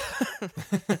Steel.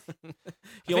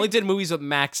 He only did movies with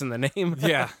Max in the name.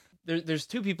 Yeah. There's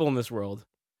two people in this world.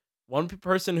 One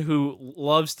person who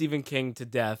loves Stephen King to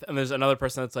death, and there's another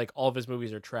person that's like all of his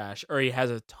movies are trash, or he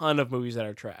has a ton of movies that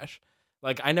are trash.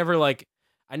 Like I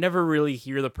never really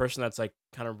hear the person that's like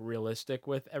kind of realistic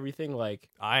with everything. Like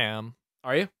I am.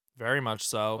 Are you? Very much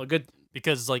so. Well, good.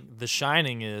 Because like The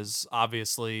Shining is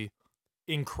obviously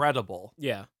incredible.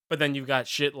 Yeah. But then you've got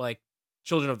shit like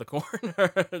Children of the Corn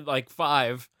or like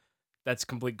 5 that's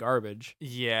complete garbage.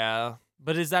 Yeah.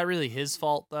 But is that really his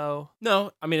fault though?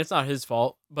 No, I mean it's not his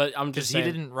fault, but I'm just saying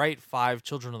he didn't write 5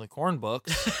 Children of the Corn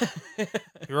books.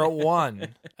 He wrote 1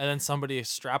 and then somebody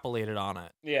extrapolated on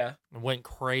it. Yeah. And went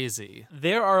crazy.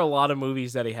 There are a lot of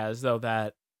movies that he has though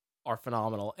that are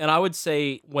phenomenal. And I would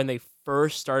say when they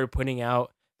first started putting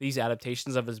out these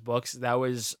adaptations of his books, that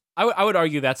was I would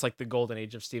argue that's like the golden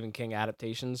age of Stephen King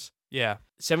adaptations. Yeah.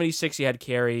 76 he had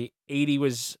Carrie, 80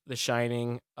 was The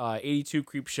Shining, 82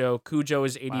 Creepshow, Cujo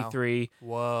was 83.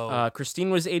 Wow. Whoa. Christine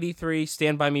was 83,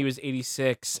 Stand By Me was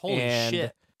 86. Holy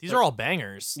shit. These are all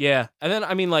bangers. Yeah. And then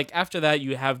I mean like after that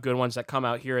you have good ones that come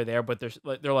out here or there, but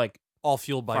they're like all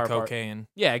fueled by cocaine.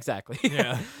 Yeah, exactly.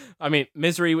 Yeah. I mean,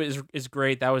 Misery is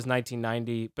great. That was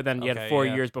 1990, but then you had 4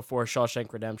 years before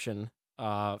Shawshank Redemption,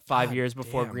 5 years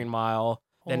before Green Mile,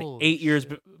 then 8 years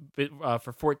for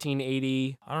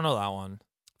 1480. I don't know that one.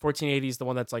 1480 is the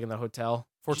one that's like in the hotel.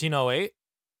 1408?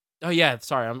 Oh yeah,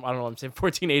 sorry, I don't know what I'm saying.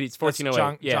 1480, it's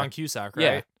 1408. John Cusack,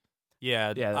 right?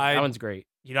 Yeah. That one's great.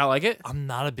 You not like it? I'm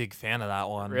not a big fan of that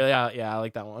one. Really? Yeah, I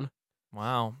like that one.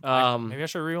 Wow. Maybe I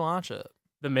should rewatch it.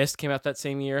 The Mist came out that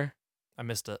same year. I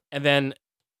missed it. And then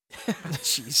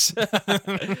jeez.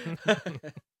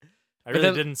 I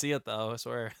really didn't see it though, I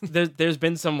swear. There's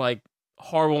been some like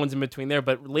horrible ones in between there,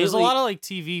 but lately there's a lot of like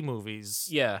TV movies.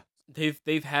 Yeah.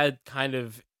 They've had kind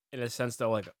of in a sense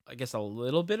though, like I guess a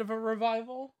little bit of a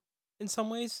revival in some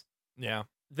ways. Yeah.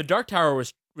 The Dark Tower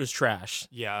was trash.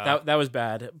 Yeah. That was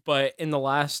bad. But in the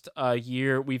last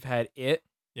year we've had It,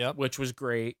 which was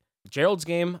great. Gerald's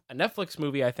Game, a Netflix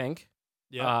movie, I think.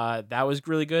 Yeah, that was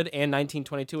really good, and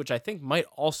 1922, which I think might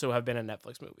also have been a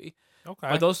Netflix movie. Okay.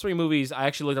 But those 3 movies, I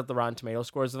actually looked up the Rotten Tomato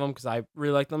scores of them because I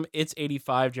really like them. It's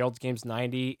 85, Gerald's Game's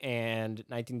 90, and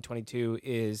 1922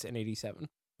 is an 87.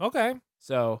 Okay.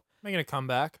 So making a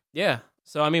comeback. Yeah,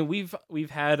 So I mean, we've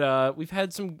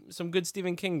had some good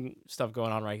Stephen King stuff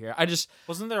going on right here.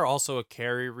 Wasn't there also a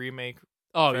Carrie remake?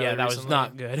 Oh fairly yeah, that was recently?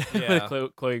 not good. Yeah.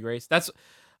 With Chloe Grace.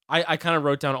 I kind of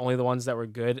wrote down only the ones that were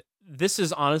good. This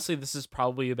is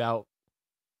probably about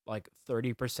like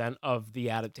 30% of the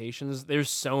adaptations. There's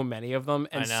so many of them,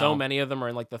 and I know. so many of them are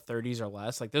in like the 30s or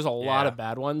less. Like there's a lot of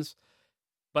bad ones.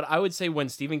 But I would say when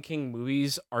Stephen King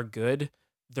movies are good,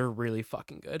 they're really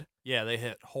fucking good. Yeah, they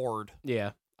hit hard.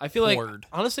 Yeah. I feel like Hard.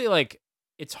 honestly, like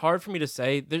it's hard for me to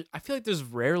say. I feel like there's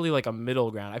rarely like a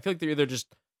middle ground. I feel like they're either just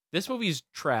this movie's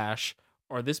trash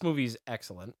or this movie's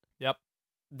excellent. Yep.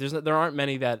 There aren't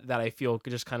many that I feel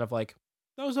could just kind of like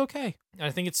that was okay. And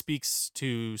I think it speaks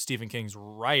to Stephen King's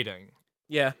writing.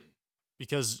 Yeah.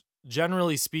 Because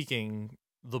generally speaking,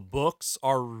 the books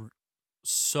are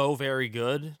so very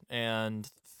good and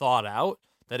thought out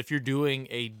that if you're doing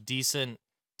a decent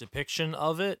depiction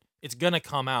of it, it's going to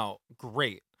come out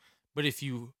great. But if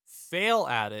you fail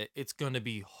at it, it's going to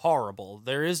be horrible.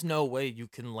 There is no way you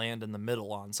can land in the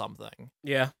middle on something.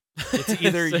 Yeah. It's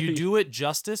either you do it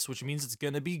justice, which means it's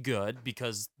going to be good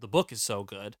because the book is so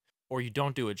good, or you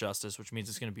don't do it justice, which means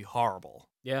it's going to be horrible.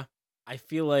 Yeah. I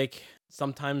feel like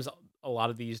sometimes a lot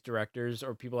of these directors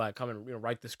or people that come and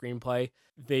write the screenplay,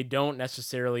 they don't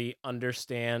necessarily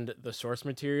understand the source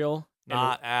material.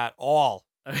 Not at all.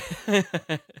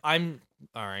 I'm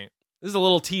all right. This is a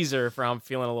little teaser for how I'm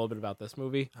feeling a little bit about this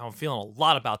movie. I'm feeling a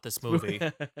lot about this movie.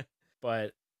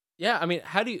 But yeah, I mean,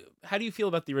 how do you feel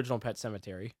about the original Pet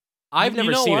Sematary? I've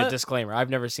never know seen what? a disclaimer. I've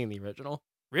never seen the original.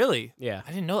 Really? Yeah.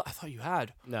 I didn't know. I thought you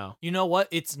had. No. You know what?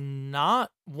 It's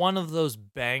not one of those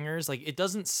bangers. Like, it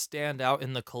doesn't stand out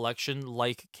in the collection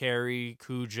like Carrie,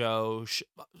 Cujo,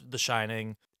 The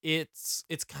Shining. It's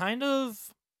kind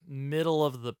of middle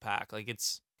of the pack. Like,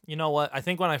 it's, you know what? I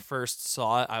think when I first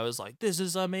saw it, I was like, this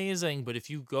is amazing. But if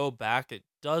you go back, it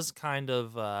does kind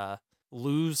of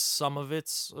lose some of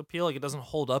its appeal. Like, it doesn't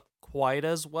hold up quite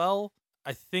as well.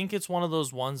 I think it's one of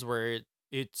those ones where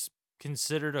it's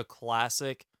considered a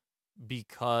classic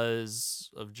because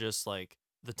of just like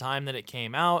the time that it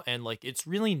came out, and like it's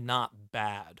really not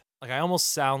bad. Like, I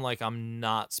almost sound like I'm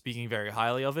not speaking very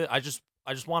highly of it. I just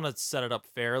want to set it up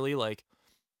fairly. Like,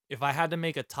 if I had to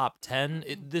make a top 10,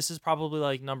 this is probably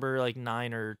like number like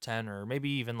 9 or 10 or maybe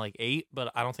even like 8,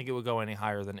 but I don't think it would go any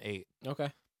higher than 8. Okay.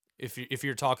 If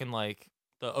you're talking like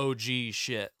the OG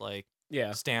shit, like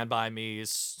Stand By Me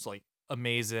is like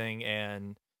amazing,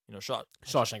 and you know,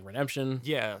 Shawshank Redemption.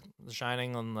 Yeah, The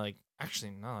Shining. On like,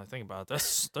 actually, now that I think about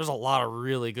it, there's a lot of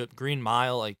really good Green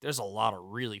Mile. Like, there's a lot of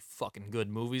really fucking good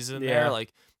movies in there.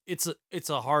 Like, it's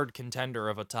a hard contender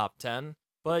of a top 10,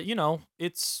 but you know,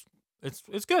 it's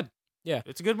good. Yeah,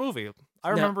 it's a good movie.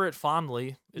 I remember it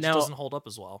fondly. It just doesn't hold up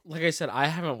as well. Like I said, I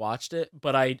haven't watched it,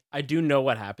 but I do know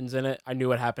what happens in it. I knew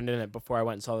what happened in it before I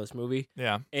went and saw this movie.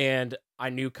 Yeah, and I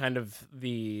knew kind of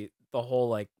the whole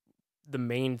like the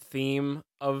main theme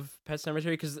of Pet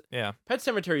Sematary, because Pet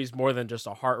Sematary is more than just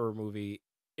a horror movie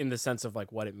in the sense of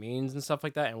like what it means and stuff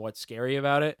like that and what's scary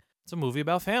about it. It's a movie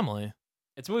about family.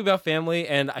 It's a movie about family,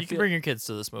 and you can bring your kids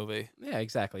to this movie. Yeah,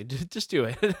 exactly. Just do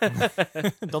it.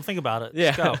 Don't think about it.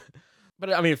 Yeah. Just go.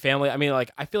 But I mean, family. I mean,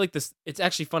 like, I feel like this. It's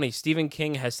actually funny. Stephen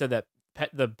King has said that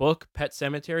the book Pet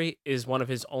Sematary is one of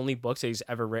his only books that he's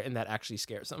ever written that actually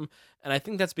scares him, and I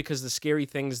think that's because the scary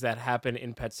things that happen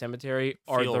in Pet Sematary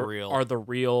are the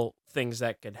real things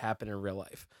that could happen in real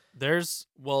life.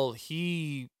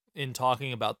 He, in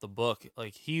talking about the book,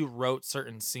 like, he wrote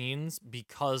certain scenes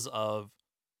because of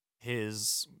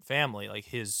his family, like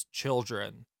his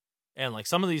children, and like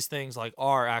some of these things like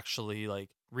are actually like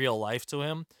real life to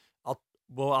him.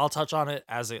 I'll touch on it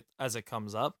as it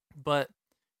comes up, but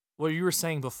what you were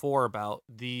saying before about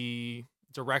the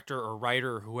director or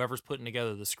writer or whoever's putting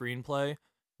together the screenplay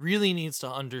really needs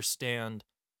to understand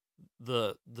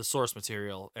the source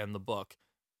material and the book.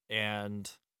 And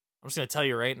I'm just going to tell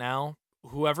you right now,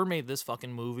 whoever made this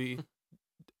fucking movie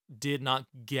did not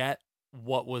get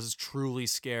what was truly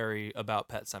scary about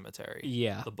Pet Sematary.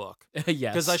 Yeah. The book.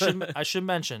 Yes. Because I should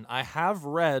mention, I have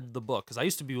read the book, because I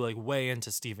used to be like way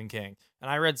into Stephen King, and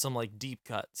I read some like deep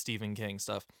cut Stephen King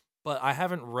stuff, but I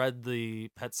haven't read the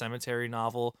Pet Sematary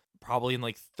novel probably in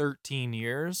like 13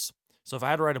 years. So if I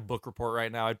had to write a book report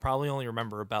right now, I'd probably only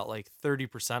remember about like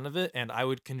 30% of it, and I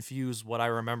would confuse what I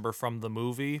remember from the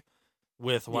movie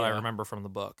with what I remember from the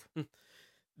book.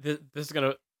 This is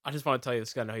gonna. I just want to tell you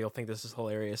this, because I know you'll think this is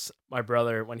hilarious. My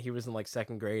brother, when he was in like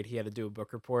 2nd grade, he had to do a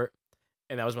book report,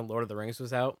 and that was when Lord of the Rings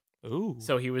was out. Ooh.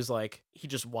 So he was like, he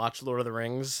just watched Lord of the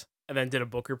Rings and then did a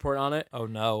book report on it. Oh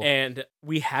no. And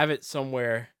we have it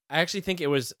somewhere. I actually think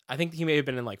I think he may have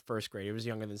been in like first grade. He was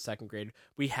younger than second grade.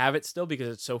 We have it still because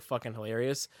it's so fucking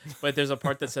hilarious. But there's a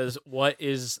part that says, "What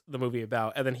is the movie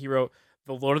about?" And then he wrote,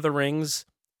 "The Lord of the Rings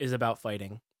is about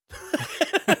fighting."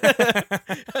 And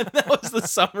that was the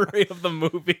summary of the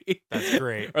movie. That's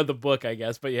great. Or the book, I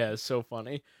guess. But yeah, it's so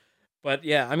funny. But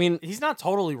yeah, I mean, he's not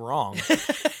totally wrong.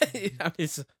 I mean,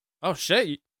 oh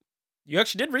shit, you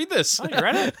actually did read this. Oh, you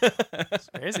read it? It's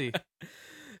crazy.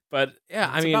 But yeah,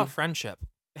 it's I mean, about friendship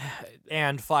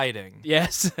and fighting.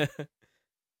 Yes. But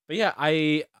yeah,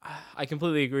 I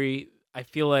completely agree. I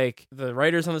feel like the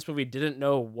writers on this movie didn't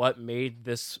know what made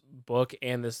this book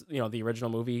and this, the original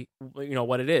movie,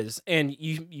 what it is. And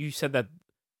you said that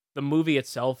the movie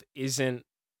itself isn't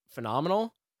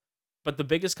phenomenal, but the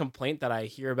biggest complaint that I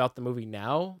hear about the movie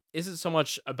now isn't so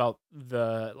much about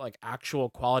the like actual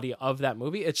quality of that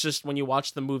movie. It's just when you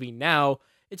watch the movie now,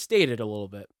 it's dated a little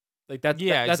bit. Like that's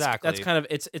exactly. That's kind of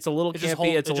it's a little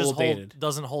campy. It's a little dated.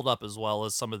 Doesn't hold up as well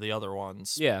as some of the other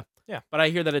ones. Yeah. But I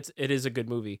hear that it is a good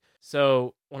movie.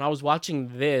 So when I was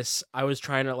watching this, I was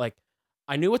trying to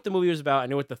I knew what the movie was about. I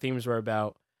knew what the themes were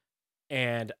about,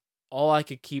 and all I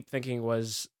could keep thinking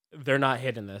was they're not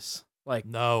hitting this.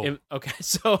 No. Okay,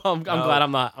 so I'm glad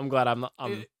I'm not. I'm glad I'm not.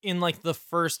 In like the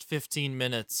first 15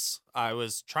 minutes, I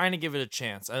was trying to give it a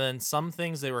chance, and then some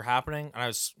things they were happening, and I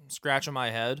was scratching my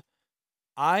head.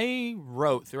 I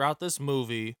wrote throughout this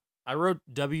movie, I wrote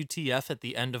WTF at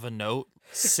the end of a note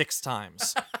 6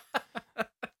 times.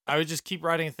 I would just keep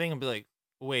writing a thing and be like,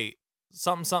 wait,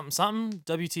 something,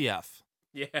 WTF.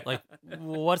 Yeah. Like,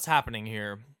 what's happening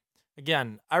here?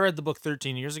 Again, I read the book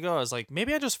 13 years ago. I was like,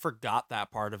 maybe I just forgot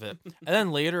that part of it. And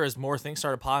then later, as more things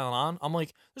started piling on, I'm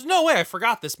like, there's no way I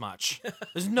forgot this much.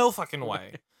 There's no fucking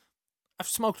way. I've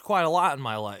smoked quite a lot in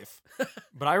my life.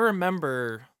 But I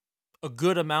remember a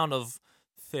good amount of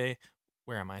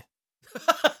where am I?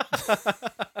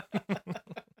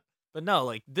 But no,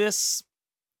 like this,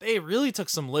 they really took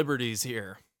some liberties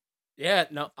here. Yeah,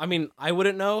 no, I mean, I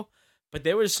wouldn't know, but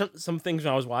there was some things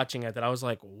when I was watching it that I was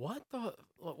like,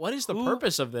 what is the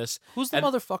purpose of this? Who's the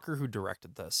motherfucker who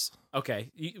directed this? Okay,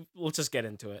 let's just get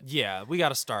into it. Yeah, we got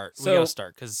to start.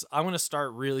 Because I'm going to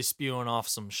start really spewing off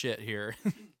some shit here.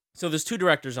 So there's 2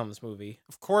 directors on this movie.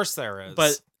 Of course there is.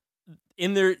 But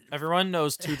everyone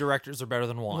knows 2 directors are better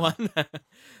than one.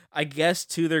 I guess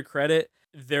to their credit,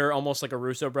 they're almost like a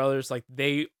Russo brothers. Like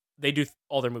they do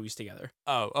all their movies together.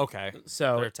 Oh, okay.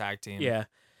 So they're a tag team. Yeah.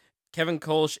 Kevin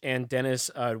Kolsch and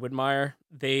Dennis Widmeyer,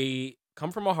 they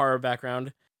come from a horror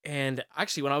background. And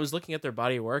actually, when I was looking at their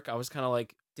body of work, I was kind of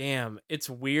like, damn, it's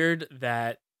weird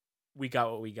that we got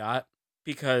what we got,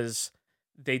 because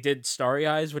they did Starry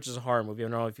Eyes, which is a horror movie. I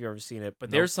don't know if you've ever seen it,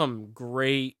 but there's some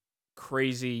great,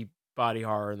 crazy body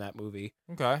horror in that movie.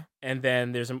 Okay. And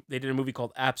then they did a movie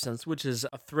called Absence, which is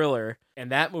a thriller, and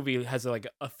that movie has a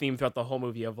theme throughout the whole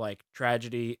movie of like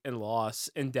tragedy and loss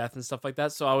and death and stuff like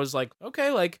that. So I was like,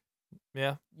 okay,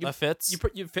 yeah, that fits.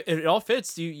 It all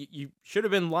fits. You should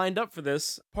have been lined up for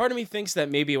this. Part of me thinks that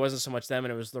maybe it wasn't so much them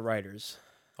and it was the writers.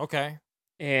 Okay.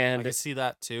 And I can see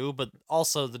that too, but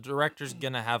also the director's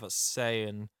gonna have a say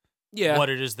in yeah, what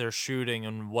it is they're shooting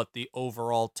and what the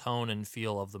overall tone and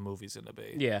feel of the movie's gonna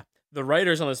be. Yeah. The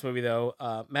writers on this movie, though,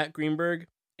 Matt Greenberg,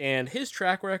 and his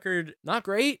track record, not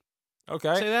great.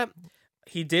 Okay. Say that.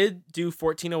 He did do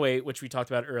 1408, which we talked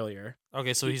about earlier.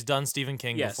 Okay, so he's done Stephen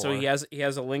King before. So he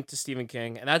has a link to Stephen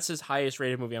King, and that's his highest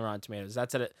rated movie on Rotten Tomatoes.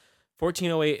 That's at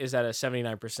 1408 is at a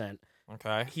 79%.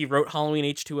 Okay. He wrote Halloween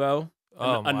H2O,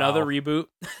 another reboot.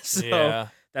 So yeah.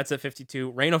 That's at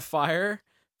 52. Reign of Fire,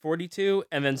 42,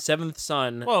 and then Seventh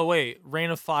Son. Whoa, wait, Reign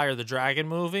of Fire, the dragon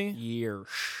movie? Years.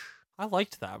 I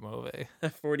liked that movie.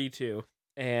 42.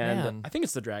 And Man. I think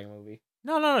it's the dragon movie.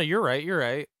 No, you're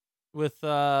right. With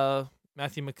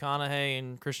Matthew McConaughey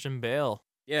and Christian Bale.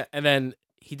 Yeah, and then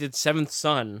he did Seventh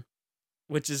Son,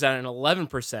 which is at an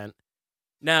 11%.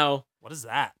 Now, what is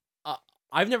that?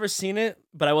 I've never seen it,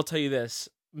 but I will tell you this.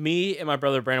 Me and my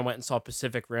brother Brandon went and saw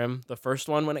Pacific Rim, the first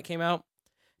one, when it came out.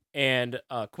 And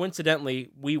coincidentally,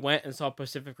 we went and saw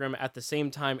Pacific Rim at the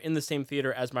same time in the same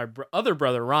theater as my other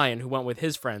brother Ryan, who went with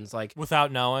his friends.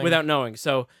 Without knowing?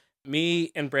 So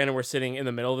me and Brandon were sitting in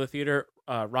the middle of the theater.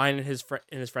 Ryan and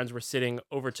his friends were sitting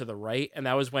over to the right, and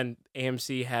that was when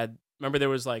AMC had. Remember, there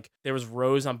was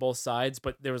rows on both sides,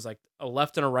 but there was a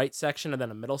left and a right section, and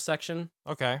then a middle section.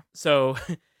 Okay. So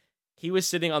he was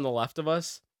sitting on the left of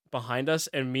us, behind us,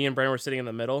 and me and Brandon were sitting in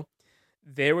the middle.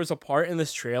 There was a part in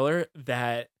this trailer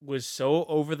that was so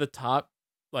over the top,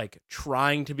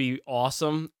 trying to be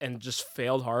awesome and just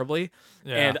failed horribly.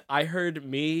 Yeah. And I heard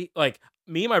me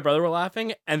me and my brother were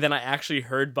laughing, and then I actually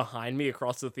heard behind me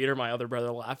across the theater my other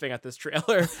brother laughing at this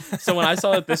trailer. So when I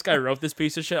saw that this guy wrote this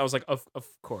piece of shit, I was like, of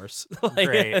course. Like,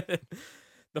 Great.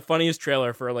 The funniest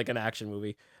trailer for like an action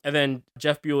movie. And then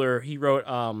Jeff Bueller, he wrote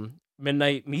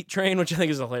Midnight Meat Train, which I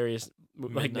think is a hilarious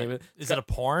like name. Is it a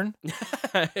porn?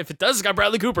 If it does, it's got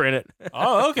Bradley Cooper in it.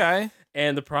 Oh, okay.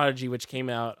 And The Prodigy, which came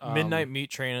out. Midnight Meat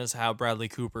Train is how Bradley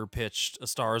Cooper pitched A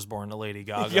Star Is Born to Lady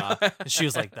Gaga. Yeah. And she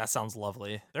was like, that sounds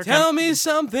lovely. Tell me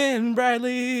something,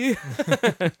 Bradley.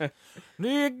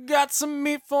 You got some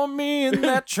meat for me in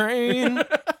that train.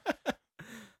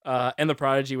 And The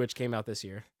Prodigy, which came out this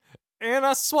year. And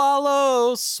I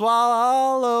swallow.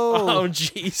 Oh,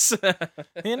 jeez.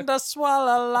 And I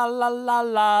swallow, la, la, la,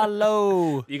 la,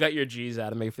 low. You got your G's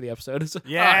out of me for the episode.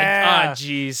 Yeah.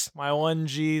 G's. My 1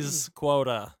 G's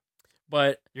quota.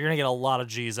 But you're going to get a lot of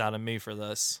G's out of me for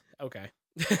this. Okay.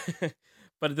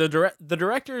 But the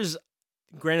directors,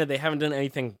 granted, they haven't done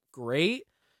anything great.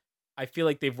 I feel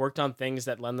like they've worked on things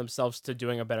that lend themselves to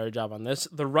doing a better job on this.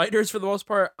 The writers, for the most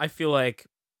part, I feel like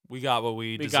we got what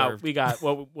we deserved. We got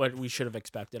what we should have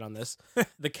expected on this.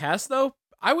 The cast, though,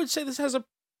 I would say this has a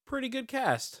pretty good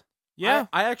cast. Yeah.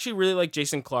 I actually really like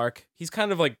Jason Clarke. He's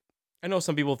kind of like, I know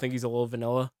some people think he's a little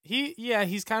vanilla.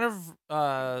 He's kind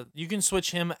of, you can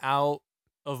switch him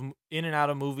in and out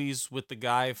of movies with the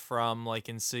guy from like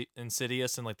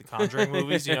Insidious and like the Conjuring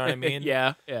movies, you know what I mean?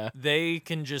 Yeah. They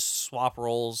can just swap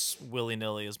roles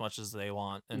willy-nilly as much as they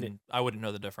want, and I wouldn't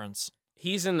know the difference.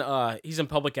 He's in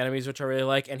Public Enemies, which I really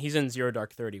like, and he's in Zero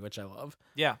Dark 30, which I love.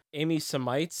 Yeah. Amy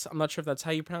Semites, I'm not sure if that's how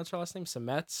you pronounce her last name,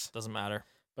 Semets. Doesn't matter.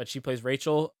 But she plays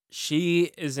Rachel. She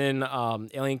is in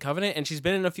Alien Covenant, and she's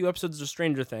been in a few episodes of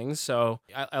Stranger Things, so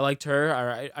I liked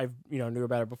her. I knew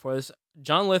about her before this.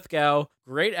 John Lithgow,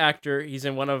 great actor. He's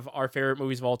in one of our favorite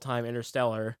movies of all time,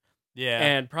 Interstellar. Yeah.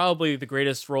 And probably the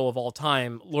greatest role of all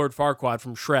time, Lord Farquaad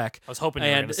from Shrek. I was hoping you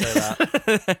were going to say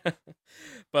that.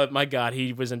 But my God,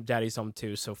 he was in Daddy's Home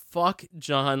too, so fuck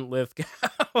John Lithgow.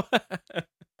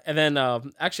 And then,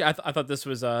 actually, I thought this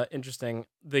was interesting.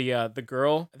 The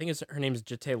girl, I think her name is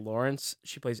Jete Lawrence.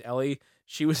 She plays Ellie.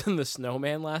 She was in The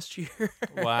Snowman last year.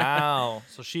 Wow.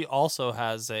 So she also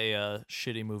has a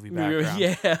shitty movie background.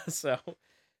 Yeah. So, but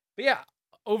yeah.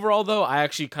 Overall, though, I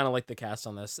actually kind of like the cast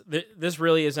on this. This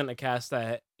really isn't a cast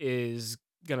that is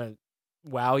gonna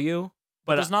wow you,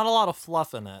 but there's not a lot of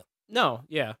fluff in it. No.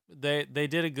 Yeah. They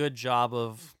did a good job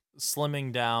of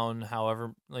slimming down,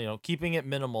 however, keeping it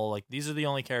minimal. Like, these are the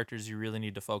only characters you really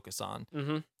need to focus on.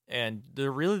 Mm-hmm. And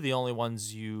they're really the only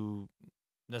ones you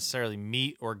necessarily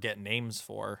meet or get names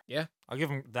for. Yeah. I'll give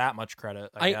them that much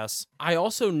credit, I guess. I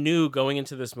also knew going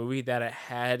into this movie that it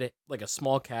had like a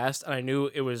small cast, and I knew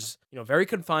it was, very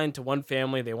confined to one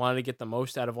family. They wanted to get the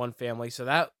most out of one family. So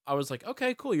that I was like,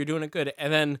 okay, cool, you're doing it good.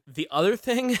 And then the other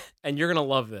thing, and you're going to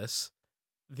love this,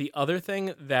 the other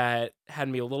thing that had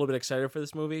me a little bit excited for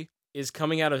this movie is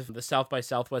coming out of the South by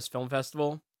Southwest Film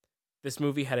Festival. This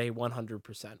movie had a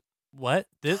 100%. What?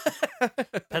 This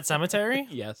Pet Sematary?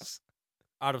 Yes.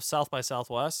 Out of South by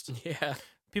Southwest? Yeah.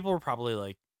 People were probably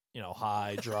like,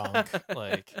 high, drunk,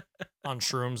 like on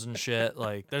shrooms and shit.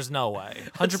 Like, there's no way.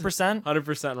 100%?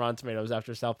 100% Rotten Tomatoes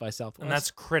after South by Southwest. And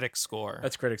that's critic score.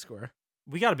 That's critic score.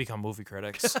 We got to become movie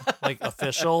critics. Like,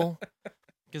 official.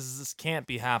 Because this can't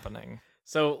be happening.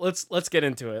 So let's get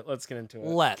into it.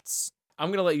 Let's. I'm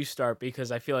going to let you start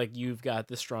because I feel like you've got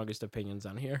the strongest opinions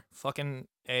on here. Fucking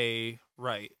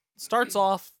right. Starts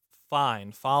off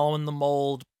fine, following the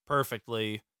mold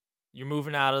perfectly. You're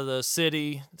moving out of the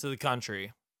city to the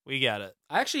country. We get it.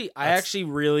 I actually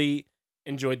really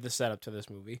enjoyed the setup to this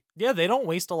movie. Yeah, they don't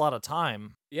waste a lot of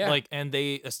time. Yeah. And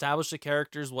they establish the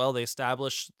characters well. They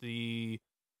establish the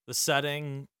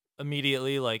setting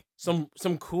immediately. Like, some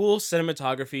cool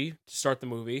cinematography to start the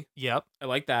movie. Yep. I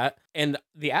like that. And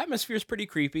the atmosphere is pretty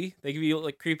creepy. They give you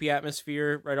like creepy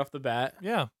atmosphere right off the bat.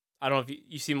 Yeah. I don't know if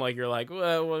you seem like you're like,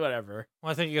 well, whatever.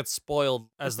 Well, I think it gets spoiled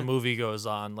as the movie goes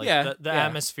on. Like, the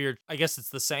atmosphere, I guess it's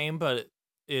the same, but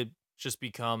it just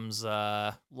becomes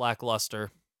lackluster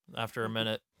after a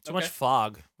minute. Too much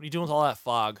fog. What are you doing with all that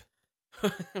fog?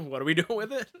 What are we doing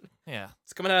with it? Yeah.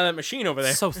 It's coming out of that machine over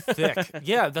there. It's so thick.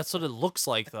 Yeah, that's what it looks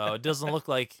like, though. It doesn't look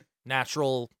like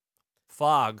natural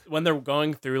fog. When they're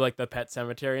going through like the Pet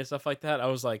Sematary and stuff like that, I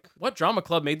was like, what drama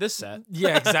club made this set?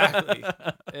 Yeah, exactly.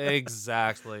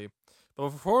 Exactly. But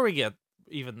before we get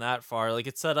even that far, like,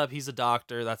 it's set up, he's a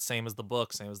doctor. That's same as the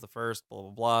book, same as the first, blah,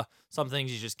 blah, blah. Some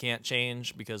things you just can't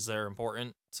change because they're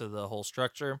important to the whole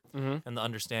structure and the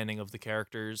understanding of the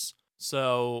characters.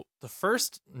 So the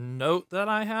first note that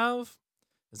I have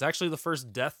is actually the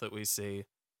first death that we see.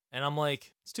 And I'm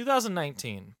like, it's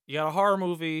 2019. You got a horror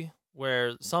movie.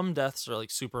 where some deaths are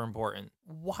like super important.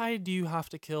 Why do you have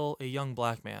to kill a young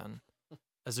black man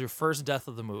as your first death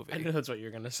of the movie? I knew that's what you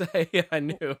were gonna say. Yeah, I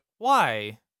knew.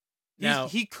 Why? Now-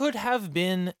 He could have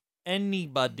been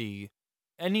anybody.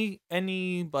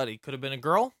 Anybody could have been a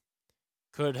girl.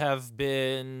 Could have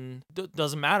been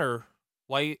doesn't matter.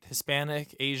 White,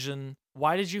 Hispanic, Asian.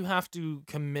 Why did you have to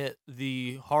commit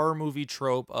the horror movie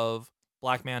trope of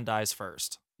black man dies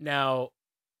first? Now,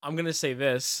 I'm gonna say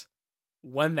this.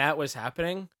 When that was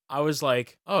happening, I was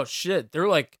like, oh shit, they're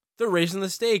raising the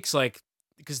stakes, like,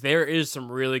 because there is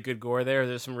some really good gore there.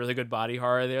 There's some really good body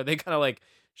horror there. They kind of like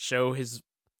show it's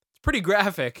pretty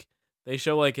graphic. They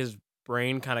show like his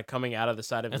brain kind of coming out of the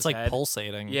side of his It's head. like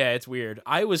pulsating. Yeah, it's weird.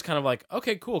 I was kind of like,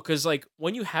 okay, cool. Because like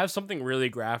when you have something really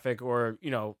graphic or,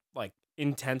 like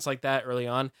intense like that early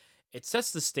on, it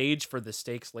sets the stage for the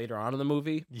stakes later on in the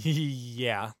movie.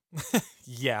 Yeah.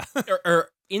 Yeah. or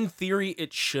in theory,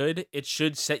 it should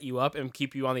set you up and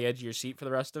keep you on the edge of your seat for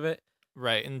the rest of it.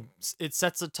 Right. And it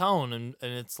sets a tone, and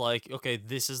it's like, okay,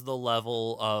 this is the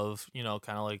level of,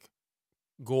 kind of like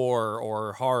gore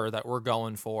or horror that we're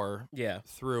going for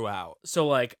throughout. So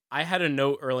like I had a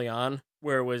note early on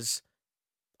where it was,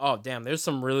 oh damn, there's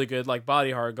some really good like body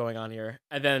horror going on here.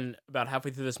 And then about halfway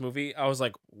through this movie, I was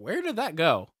like, where did that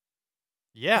go?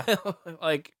 Yeah.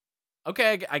 Like,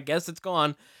 okay, I guess it's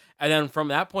gone. And then from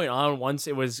that point on, once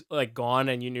it was like gone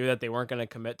and you knew that they weren't going to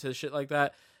commit to shit like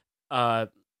that,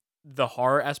 the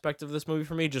horror aspect of this movie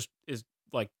for me just is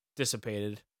like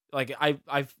dissipated. Like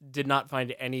I did not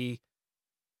find any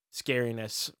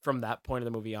scariness from that point of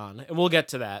the movie on, and we'll get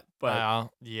to that. But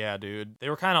yeah, dude, they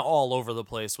were kind of all over the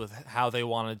place with how they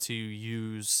wanted to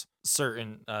use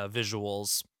certain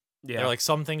visuals. Yeah, they're like,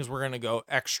 some things we're gonna go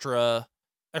extra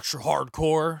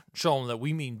hardcore, show them that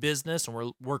we mean business, and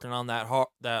we're working on that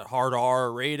hard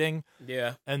R rating.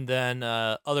 Yeah, and then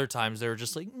other times they were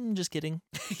just like, just kidding.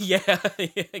 Yeah,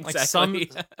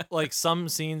 exactly. Like some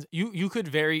scenes, you could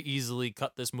very easily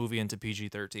cut this movie into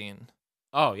PG-13.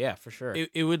 Oh, yeah, for sure.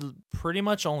 It would pretty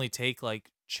much only take,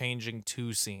 like, changing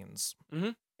 2 scenes.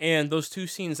 Mm-hmm. And those 2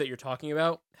 scenes that you're talking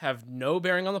about have no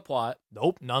bearing on the plot.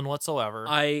 Nope, none whatsoever.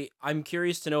 I'm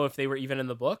curious to know if they were even in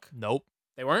the book. Nope.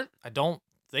 They weren't? I don't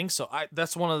think so.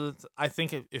 That's one of the... I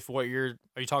think if what are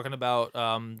you talking about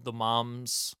the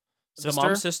mom's sister? The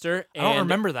mom's sister. I don't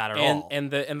remember that at all.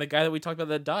 And the guy that we talked about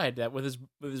that died with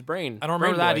his brain. I don't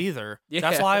remember that boy. either. Yeah.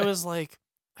 That's why I was like...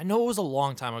 I know it was a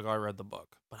long time ago I read the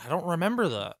book, but I don't remember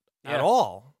that at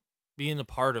all being a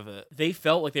part of it. They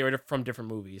felt like they were from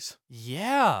different movies.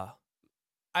 Yeah.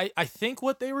 I think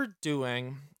what they were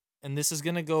doing, and this is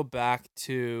going to go back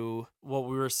to what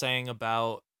we were saying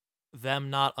about them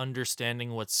not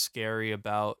understanding what's scary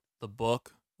about the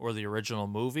book or the original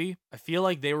movie. I feel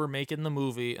like they were making the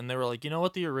movie and they were like, you know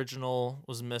what the original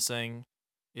was missing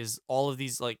is all of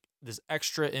these, like, this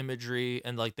extra imagery,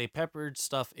 and like they peppered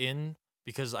stuff in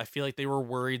because I feel like they were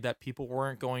worried that people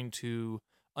weren't going to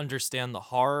understand the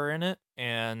horror in it,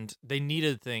 and they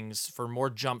needed things for more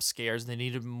jump scares. They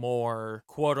needed more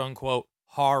quote unquote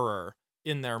horror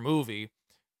in their movie,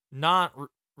 not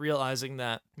realizing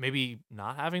that maybe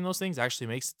not having those things actually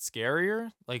makes it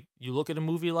scarier. Like, you look at a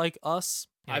movie like Us,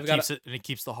 and it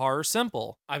keeps the horror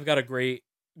simple. I've got a great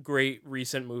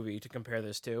recent movie to compare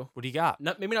this to. What do you got?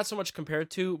 Maybe not so much compared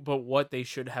to, but what they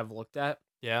should have looked at.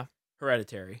 Yeah.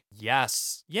 Hereditary.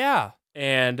 Yes. Yeah.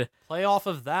 And play off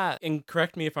of that. And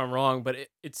correct me if I'm wrong, but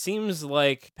it seems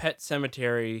like Pet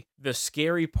Sematary, the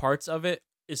scary parts of it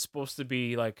is supposed to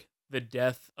be like the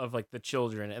death of like the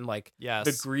children and like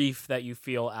the grief that you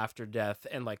feel after death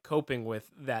and like coping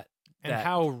with that. And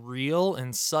how real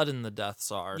and sudden the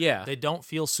deaths are. Yeah. They don't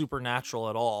feel supernatural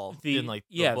at all in like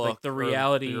the book, like the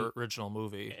reality, the original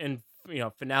movie. And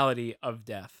finality of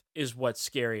death is what's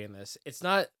scary in this. It's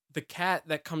not the cat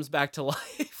that comes back to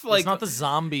life. Like, it's not the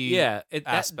zombie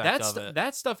aspect of it.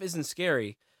 That stuff isn't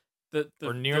scary.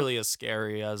 Or nearly as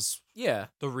scary as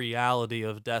the reality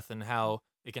of death and how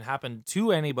it can happen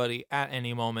to anybody at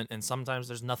any moment, and sometimes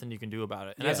there's nothing you can do about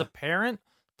it. And as a parent,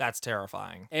 that's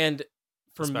terrifying. And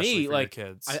for me, for like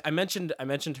kids. I mentioned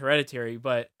Hereditary,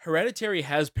 but Hereditary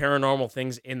has paranormal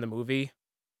things in the movie.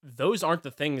 Those aren't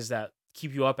the things that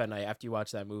keep you up at night after you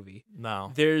watch that movie.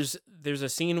 No. There's a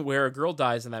scene where a girl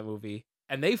dies in that movie,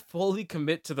 and they fully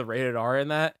commit to the rated R in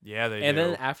that. Yeah, they do. And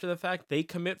then after the fact, they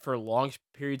commit for long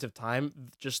periods of time,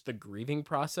 just the grieving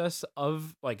process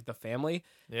of like the family.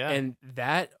 Yeah. And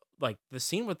that, like, the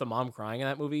scene with the mom crying in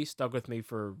that movie stuck with me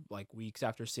for like weeks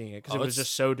after seeing it because it was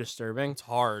just so disturbing. It's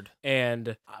hard.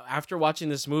 And after watching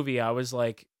this movie, I was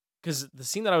like, because the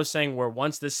scene that I was saying where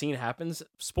once this scene happens,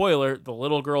 spoiler, the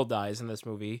little girl dies in this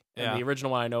movie. And the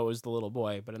original one I know was the little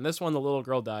boy, but in this one, the little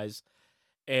girl dies.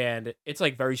 And it's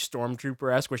like very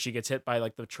Stormtrooper-esque where she gets hit by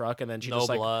like the truck and then she No just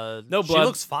like blood. no blood. She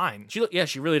looks fine.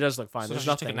 She really does look fine. So There's she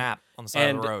nothing. took a nap on the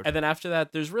side of the road. And then after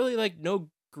that, there's really like no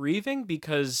grieving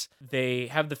because they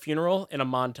have the funeral in a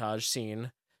montage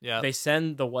scene. Yeah. They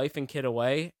send the wife and kid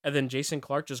away, and then Jason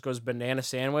Clarke just goes banana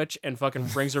sandwich and fucking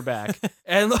brings her back.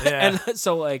 And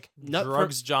so like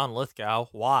drugs John Lithgow.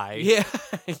 Why? Yeah.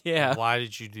 Yeah. Why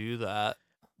did you do that?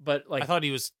 But like I thought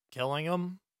he was killing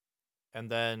him,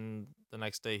 and then the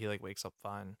next day he like wakes up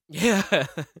fine. Yeah.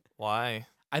 Why?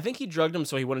 I think he drugged him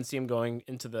so he wouldn't see him going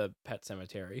into the pet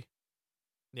cemetery.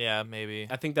 Yeah, maybe.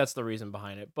 I think that's the reason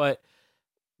behind it. But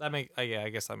I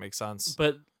guess that makes sense.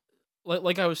 But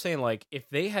like I was saying, like if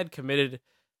they had committed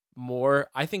more,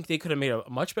 I think they could have made a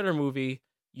much better movie.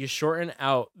 You shorten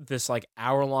out this like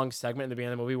hour-long segment in the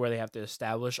beginning of the movie where they have to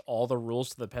establish all the rules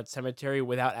to the pet cemetery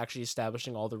without actually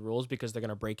establishing all the rules because they're going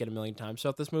to break it a million times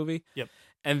throughout this movie. Yep.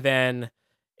 And then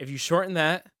if you shorten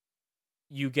that,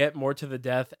 you get more to the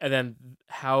death, and then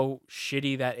how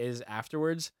shitty that is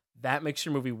afterwards, that makes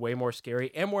your movie way more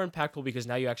scary and more impactful because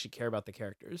now you actually care about the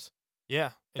characters.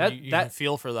 Yeah, and you can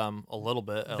feel for them a little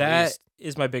bit. That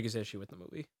is my biggest issue with the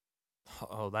movie.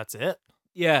 Oh, that's it?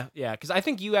 Yeah, because I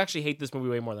think you actually hate this movie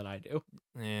way more than I do.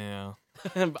 Yeah.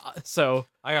 So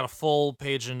I got a full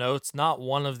page of notes. Not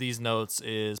one of these notes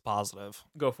is positive.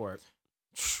 Go for it.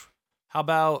 How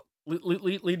about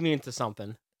lead me into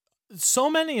something? So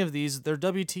many of these, they're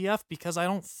WTF because I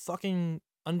don't fucking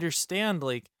understand.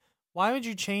 Like, why would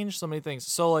you change so many things?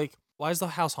 So, like, why is the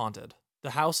house haunted? The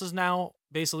house is now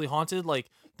basically haunted. Like,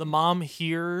 the mom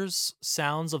hears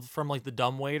sounds from like the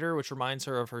dumbwaiter, which reminds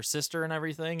her of her sister and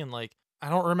everything. And like, I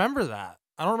don't remember that.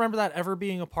 I don't remember that ever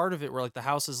being a part of it where like the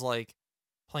house is like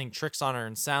playing tricks on her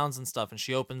and sounds and stuff. And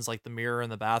she opens like the mirror in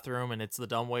the bathroom and it's the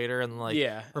dumbwaiter and like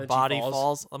her body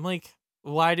falls. I'm like,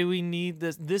 why do we need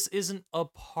this? This isn't a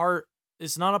part.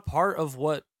 It's not a part of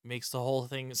what makes the whole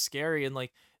thing scary. And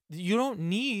like, you don't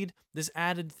need this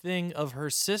added thing of her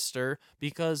sister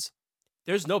because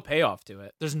there's no payoff to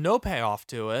it. There's no payoff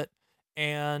to it.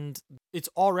 And it's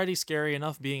already scary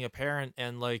enough being a parent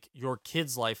and like your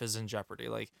kid's life is in jeopardy.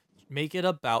 Like, make it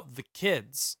about the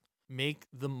kids. Make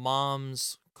the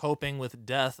mom's coping with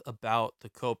death about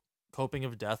the coping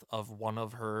of death of one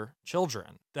of her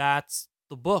children. That's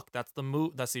the book. That's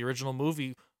the original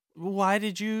movie. Why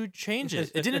did you change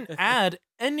it? It didn't add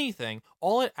anything.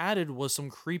 All it added was some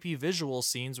creepy visual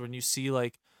scenes when you see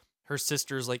like her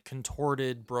sister's like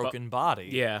contorted, broken body.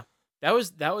 Yeah. That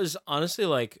was honestly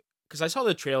like, because I saw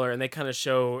the trailer and they kind of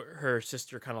show her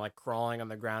sister kind of like crawling on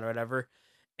the ground or whatever.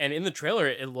 And in the trailer,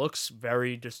 it looks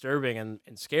very disturbing and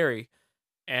scary.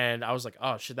 And I was like,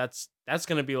 oh shit, that's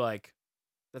going to be like,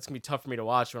 that's going to be tough for me to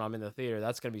watch when I'm in the theater.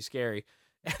 That's going to be scary.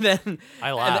 And then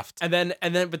I laughed. But then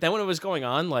when it was going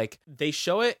on, like they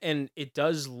show it and it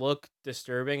does look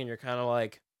disturbing and you're kind of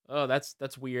like, oh,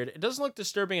 that's weird. It doesn't look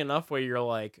disturbing enough where you're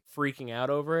like freaking out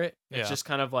over it. It's just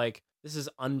kind of like, this is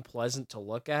unpleasant to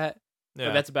look at. Yeah.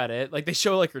 But that's about it. Like they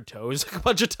show like her toes like, a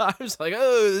bunch of times. Like,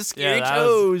 oh, the scary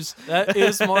toes. That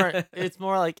is more, it's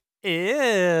more like, ew,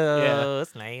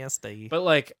 it's nasty. But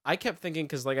like I kept thinking,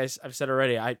 because like I've said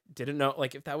already, I didn't know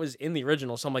like if that was in the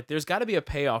original. So I'm like, there's got to be a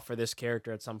payoff for this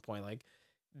character at some point. Like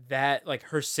that, like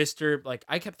her sister. Like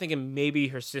I kept thinking maybe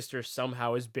her sister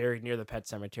somehow is buried near the pet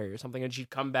cemetery or something, and she'd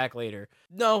come back later.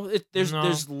 No, there's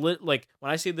like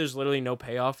when I say there's literally no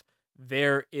payoff,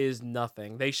 there is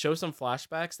nothing. They show some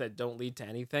flashbacks that don't lead to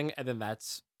anything, and then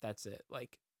that's it.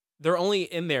 Like they're only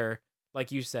in there,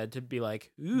 like you said, to be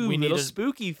like, ooh, we need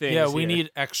spooky things. Yeah, we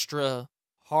need extra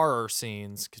horror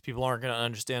scenes because people aren't going to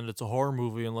understand it's a horror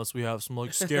movie unless we have some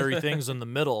like scary things in the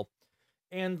middle.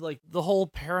 And like the whole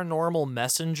paranormal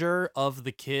messenger of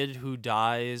the kid who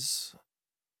dies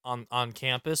on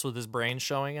campus with his brain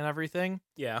showing and everything.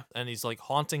 Yeah. And he's like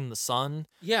haunting the sun.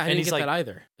 Yeah, I didn't get that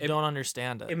either. I don't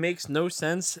understand it. It makes no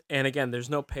sense. And again, there's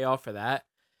no payoff for that.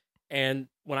 And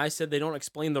when I said they don't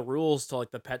explain the rules to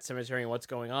like the pet cemetery and what's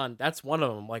going on, that's one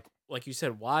of them. Like you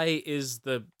said, why is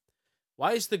the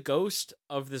ghost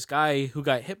of this guy who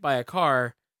got hit by a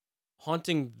car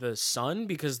haunting the son?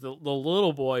 Because the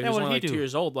little boy who's only like 2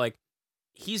 years old, like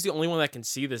he's the only one that can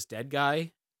see this dead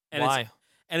guy. And why?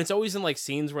 It's always in like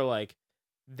scenes where like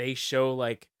they show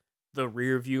like the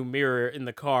rear view mirror in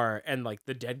the car and like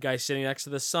the dead guy sitting next to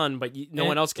the son, but no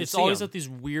one else can see him. It's always at these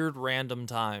weird random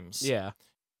times. Yeah.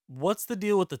 What's the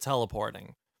deal with the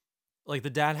teleporting? Like the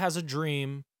dad has a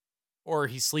dream or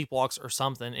he sleepwalks or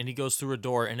something, and he goes through a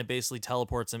door, and it basically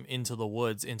teleports him into the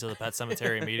woods, into the pet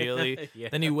cemetery immediately. Yeah.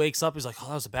 Then he wakes up, he's like, oh,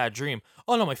 that was a bad dream.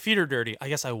 Oh no, my feet are dirty. I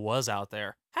guess I was out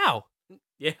there. How?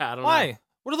 Yeah, I don't know. Why?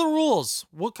 What are the rules?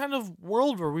 What kind of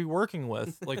world are we working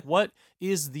with? Like, what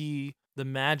is the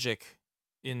magic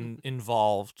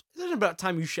involved? Isn't it about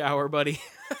time you shower, buddy?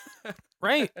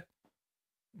 Right?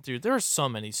 Dude, there are so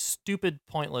many stupid,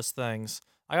 pointless things.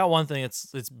 I got one thing.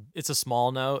 It's a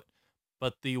small note,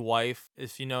 but the wife,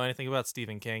 if you know anything about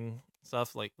Stephen King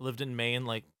stuff, like lived in Maine,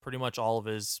 like pretty much all of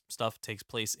his stuff takes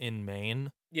place in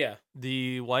Maine. Yeah.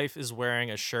 The wife is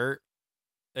wearing a shirt.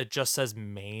 It just says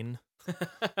Maine.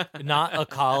 Not a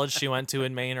college she went to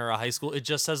in Maine or a high school. It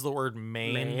just says the word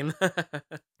Maine.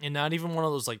 And not even one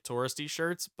of those like touristy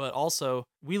shirts, but also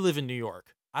we live in New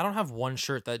York. I don't have one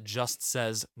shirt that just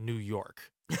says New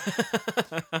York.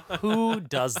 Who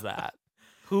does that?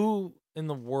 Who in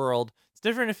the world? It's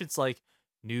different if it's like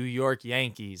New York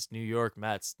Yankees, New York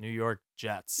Mets, New York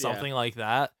Jets, something like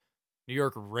that. New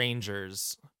York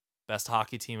Rangers, best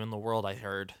hockey team in the world, I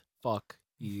heard. Fuck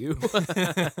you.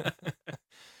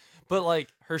 But like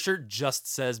her shirt just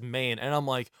says Maine, and I'm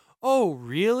like, oh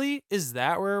really? Is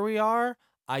that where we are?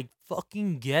 I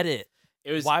fucking get it.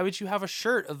 Why would you have a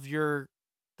shirt of the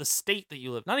state that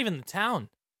you live, not even the town?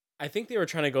 I think they were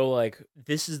trying to go like,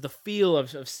 this is the feel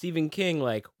of Stephen King.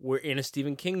 Like, we're in a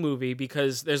Stephen King movie,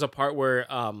 because there's a part where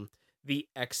the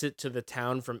exit to the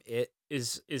town from it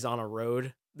is on a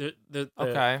road.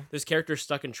 Okay. There's characters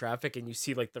stuck in traffic, and you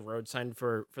see like the road sign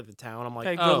for the town. I'm like,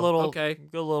 Okay,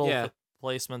 good little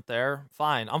placement there.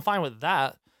 Fine, I'm fine with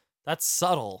that. That's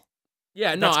subtle.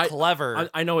 Yeah, no, that's clever.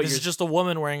 I know what this is just a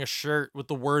woman wearing a shirt with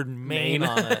the word Maine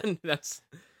on it. That's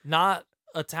not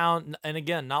a town, and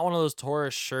again, not one of those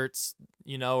tourist shirts,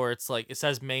 you know, where it's like it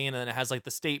says Maine and it has like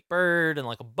the state bird and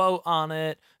like a boat on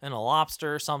it and a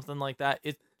lobster or something like that.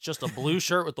 It's just a blue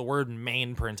shirt with the word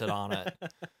Maine printed on it,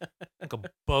 like a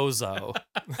bozo.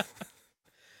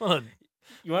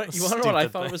 You want to know what I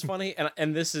thought was funny?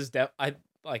 And this is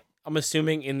I'm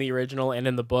assuming in the original and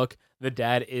in the book, the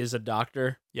dad is a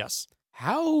doctor. Yes.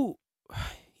 How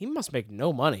he must make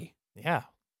no money. Yeah.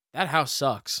 That house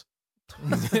sucks.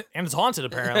 And it's haunted,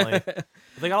 apparently.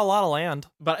 They got a lot of land.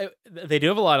 But they do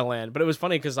have a lot of land. But it was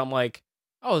funny because I'm like,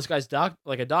 oh, this guy's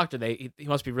like a doctor. He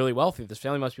must be really wealthy. This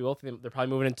family must be wealthy. They're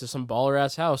probably moving into some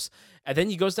baller-ass house. And then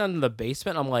he goes down to the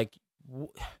basement. I'm like,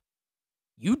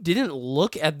 you didn't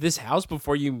look at this house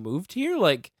before you moved here?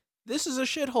 Like, this is a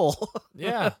shithole.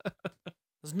 Yeah.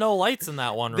 There's no lights in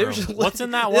that one room. What's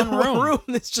in that one room?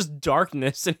 It's just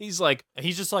darkness. And he's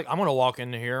just like, I'm going to walk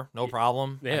into here. No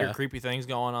problem. Yeah. I hear creepy things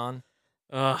going on.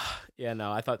 Yeah, no,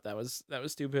 I thought that was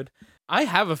stupid. I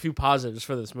have a few positives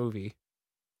for this movie.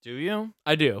 Do you?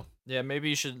 I do. Yeah, maybe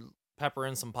you should pepper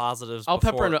in some positives. I'll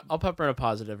pepper in a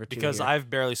positive or two. Because here. I've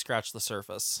barely scratched the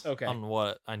surface okay. on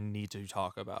what I need to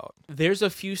talk about. There's a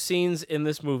few scenes in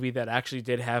this movie that actually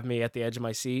did have me at the edge of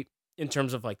my seat in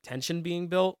terms of like tension being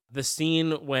built. The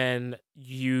scene when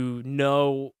you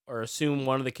know or assume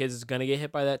one of the kids is gonna get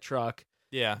hit by that truck.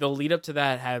 Yeah. The lead up to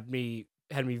that had me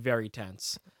very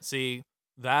tense. See,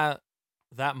 that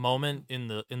moment in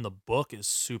the book is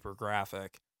super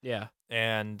graphic. Yeah.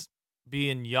 And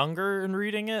being younger and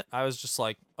reading it, I was just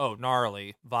like, oh,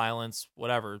 gnarly, violence,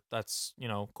 whatever. That's,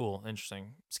 cool,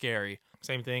 interesting, scary.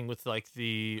 Same thing with like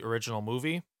the original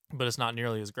movie, but it's not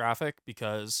nearly as graphic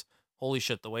because holy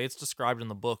shit, the way it's described in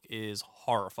the book is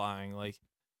horrifying. Like,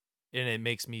 and it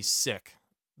makes me sick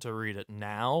to read it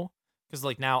now. Because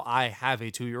like now I have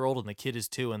a 2-year-old and the kid is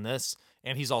 2 in this,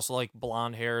 and he's also like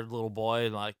blonde-haired little boy.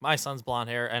 Like my son's blonde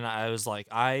hair, and I was like,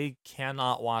 I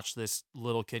cannot watch this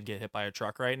little kid get hit by a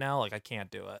truck right now. Like I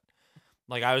can't do it.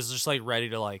 Like I was just like ready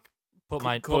to like put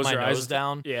my nose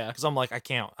down. Yeah, because I'm like I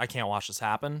can't watch this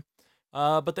happen.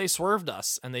 But they swerved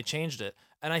us and they changed it.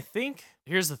 And I think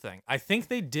here's the thing. I think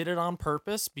they did it on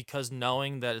purpose because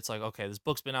knowing that it's like, okay, this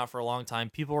book's been out for a long time.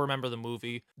 People remember the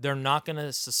movie. They're not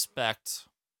gonna suspect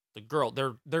the girl.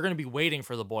 They're going to be waiting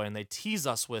for the boy, and they tease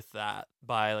us with that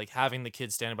by like having the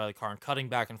kid standing by the car and cutting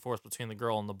back and forth between the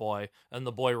girl and the boy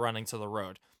running to the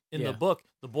road. In the book,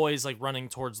 the boy is like running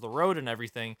towards the road and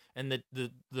everything, and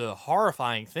the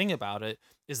horrifying thing about it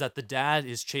is that the dad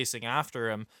is chasing after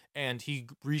him, and he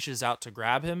reaches out to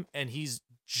grab him, and he's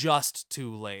just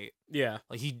too late. Yeah,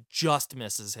 like he just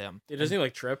misses him. Doesn't he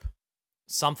like trip?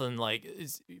 Something like,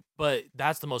 but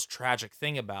that's the most tragic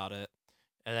thing about it.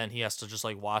 And then he has to just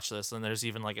like watch this, and there's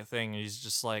even like a thing.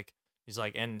 He's like,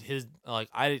 and his like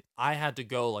I had to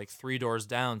go like 3 doors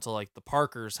down to like the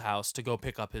Parker's house to go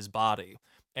pick up his body,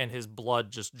 and his blood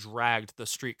just dragged the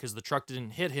street because the truck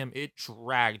didn't hit him; it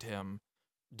dragged him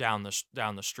down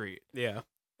the street. Yeah,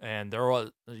 and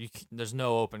there's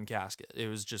no open casket. It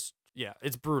was just, yeah,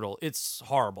 it's brutal. It's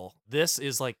horrible. This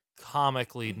is like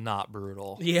comically not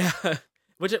brutal. Yeah.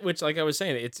 Which like I was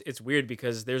saying, it's weird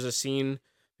because there's a scene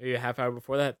maybe a half hour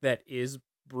before that is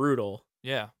brutal.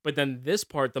 Yeah. But then this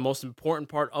part, the most important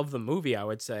part of the movie, I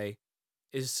would say,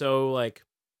 is so like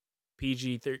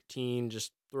PG-13,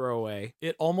 just throwaway.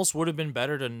 It almost would have been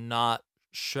better to not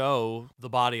show the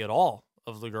body at all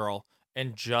of the girl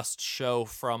and just show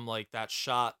from like that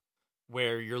shot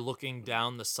where you're looking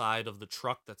down the side of the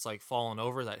truck that's like fallen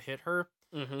over that hit her,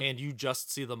 and you just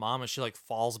see the mom and she like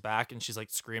falls back and she's like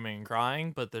screaming and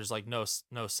crying, but there's like no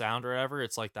sound or whatever.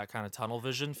 It's like that kind of tunnel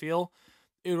vision feel.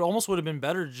 It almost would have been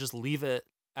better to just leave it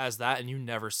as that and you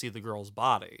never see the girl's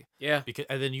body. Yeah.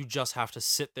 And then you just have to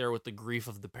sit there with the grief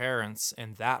of the parents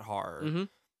and that horror. Mm-hmm.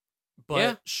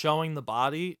 But showing the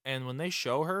body, and when they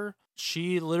show her,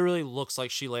 she literally looks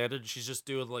like she landed. She's just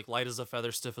doing like light as a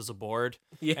feather, stiff as a board.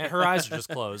 Yeah. And her eyes are just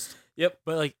closed. Yep.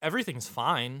 But like everything's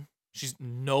fine. She's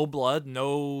no blood,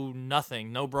 no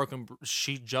nothing, no broken.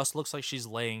 She just looks like she's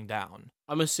laying down.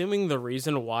 I'm assuming the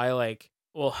reason why, like,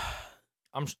 well,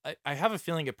 I have a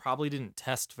feeling it probably didn't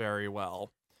test very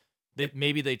well.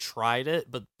 Maybe they tried it,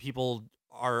 but people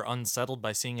are unsettled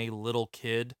by seeing a little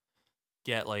kid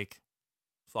get like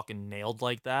fucking nailed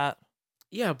like that.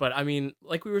 Yeah, but I mean,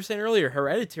 like we were saying earlier,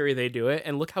 Hereditary, they do it,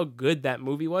 and look how good that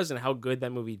movie was and how good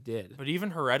that movie did. But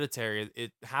even Hereditary,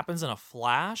 it happens in a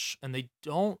flash, and they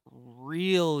don't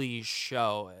really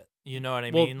show it. You know what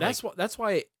I mean? That's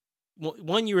why. Well,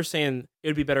 one, you were saying it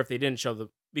would be better if they didn't show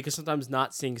because sometimes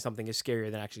not seeing something is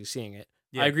scarier than actually seeing it.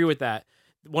 Yeah. I agree with that.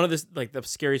 One of the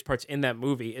scariest parts in that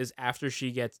movie is after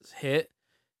she gets hit,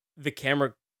 the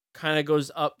camera kind of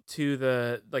goes up to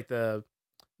the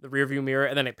rear view mirror,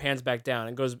 and then it pans back down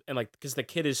and goes, and like, because the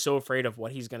kid is so afraid of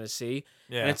what he's gonna see.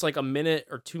 Yeah. And it's like a 1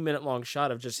 or 2 minute long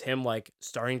shot of just him like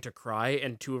starting to cry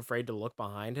and too afraid to look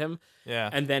behind him. Yeah.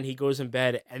 And then he goes in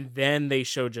bed, and then they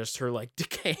show just her like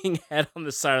decaying head on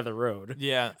the side of the road.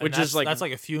 Yeah. Which is like, that's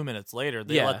like a few minutes later.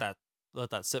 They let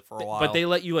that sit for a while. but they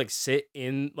let you like sit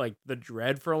in like the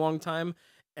dread for a long time,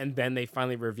 and then they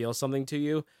finally reveal something to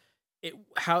you. It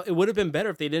would have been better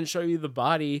if they didn't show you the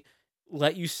body,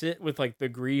 let you sit with like the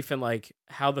grief and like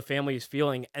how the family is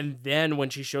feeling, and then when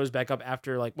she shows back up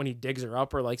after, like when he digs her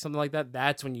up or like something like that,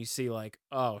 that's when you see like,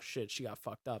 oh shit, she got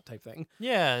fucked up type thing.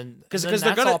 Yeah, because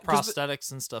they're all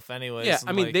prosthetics and stuff anyways. Yeah, and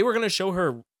I mean, like, they were gonna show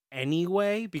her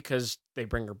anyway because they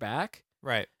bring her back,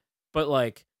 right? But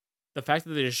like the fact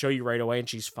that they just show you right away and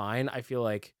she's fine, I feel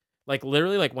like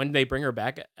literally like when they bring her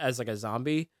back as like a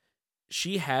zombie,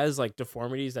 she has like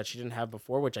deformities that she didn't have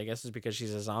before, which I guess is because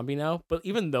she's a zombie now. But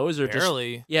even those are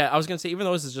barely. Just, yeah, I was gonna say even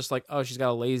those is just like, oh, she's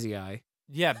got a lazy eye.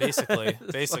 Yeah, basically,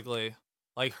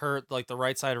 like her, like the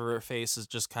right side of her face is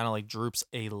just kind of like droops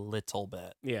a little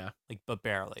bit. Yeah, like but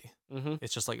barely. Mm-hmm.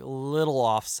 It's just like a little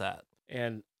offset.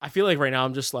 And I feel like right now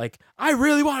I'm just like, I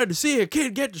really wanted to see a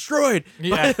kid get destroyed.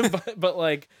 Yeah. But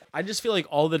like, I just feel like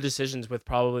all the decisions with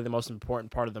probably the most important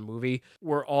part of the movie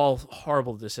were all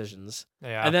horrible decisions.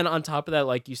 Yeah. And then on top of that,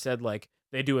 like you said, like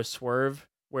they do a swerve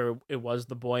where it was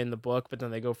the boy in the book, but then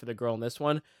they go for the girl in this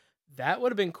one. That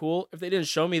would have been cool if they didn't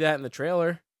show me that in the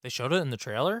trailer. They showed it in the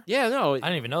trailer? Yeah, no. I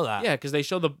didn't even know that. Yeah, because they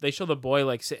show the boy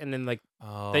like sitting in like,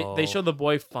 they show the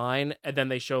boy fine, and then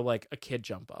they show like a kid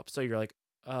jump up. So you're like,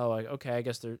 oh, like, okay, I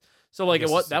guess they're so like it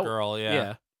was that girl,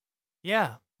 yeah.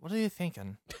 What are you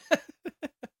thinking?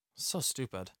 So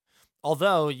stupid.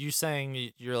 Although you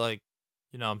saying you're like,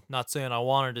 you know, I'm not saying I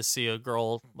wanted to see a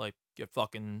girl like get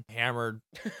fucking hammered,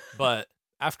 but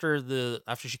after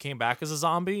she came back as a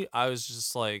zombie, I was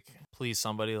just like, please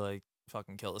somebody like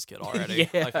fucking kill this kid already.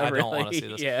 Yeah, like I really, don't want to see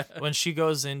this. yeah. When she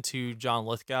goes into John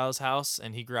Lithgow's house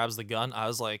and he grabs the gun, I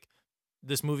was like,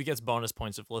 this movie gets bonus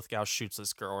points if Lithgow shoots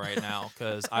this girl right now,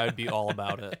 because I would be all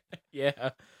about it.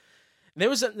 Yeah. There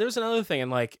was another thing,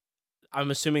 and like I'm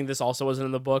assuming this also wasn't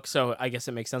in the book, so I guess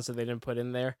it makes sense that they didn't put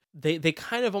in there. They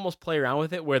kind of almost play around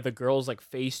with it where the girl's like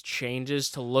face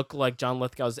changes to look like John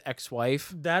Lithgow's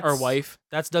ex-wife or wife.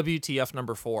 That's WTF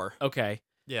number 4. Okay.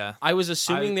 Yeah. I was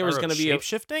assuming there was going to be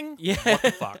shape-shifting? Yeah. What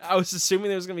the fuck? I was assuming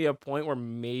there was going to be a point where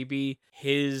maybe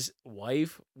his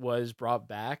wife was brought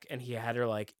back and he had her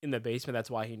like in the basement.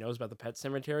 That's why he knows about the Pet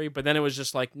Sematary. But then it was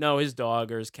just like, no, his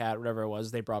dog or his cat, whatever it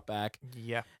was, they brought back.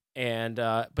 Yeah. And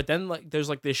but then like there's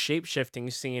like this shape-shifting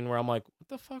scene where I'm like, what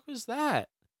the fuck was that?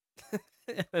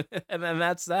 And then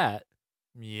that's that.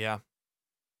 Yeah.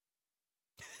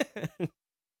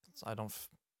 I don't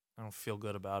feel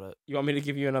good about it. You want me to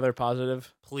give you another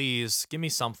positive? Please give me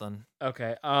something.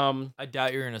 Okay. I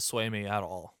doubt you're gonna sway me at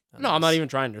all. No, I'm not even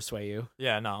trying to sway you.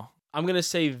 Yeah, no. I'm gonna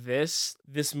say this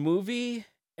movie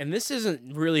and this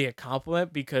isn't really a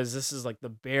compliment because this is like the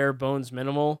bare bones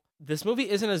minimal. This movie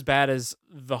isn't as bad as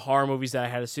the horror movies that I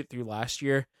had to sit through last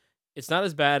year. It's not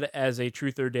as bad as a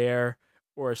Truth or Dare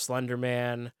or a Slender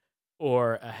Man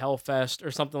or a Hellfest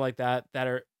or something like that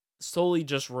are solely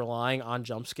just relying on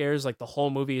jump scares. Like the whole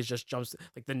movie is just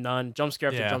like The Nun, jump scare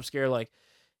after jump scare. Like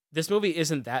this movie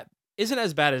isn't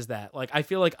as bad as that. Like I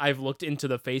feel like I've looked into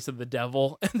the face of the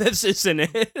devil and this isn't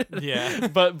it. Yeah.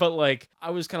 but like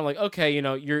I was kind of like, okay,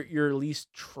 you're at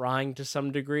least trying to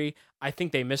some degree. I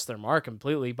think they missed their mark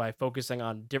completely by focusing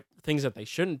on things that they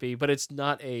shouldn't be, but it's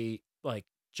not a like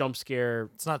jump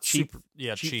scare. It's not cheap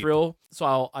cheap thrill.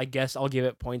 So I guess I'll give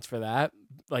it points for that.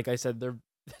 Like I said,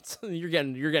 you're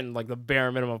getting like the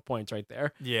bare minimum of points right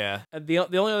there. Yeah. The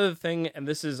only other thing, and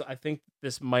I think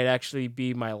this might actually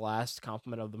be my last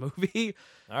compliment of the movie.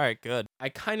 All right, good. I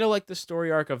kind of like the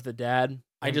story arc of the dad.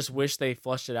 I just wish they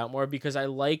fleshed it out more because I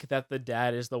like that the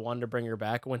dad is the one to bring her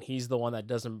back when he's the one that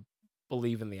doesn't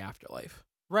believe in the afterlife.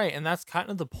 Right, and that's kind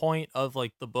of the point of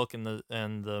like the book and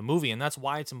the movie, and that's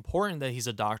why it's important that he's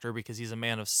a doctor because he's a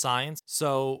man of science.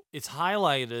 So it's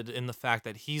highlighted in the fact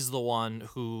that he's the one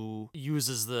who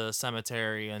uses the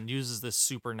cemetery and uses this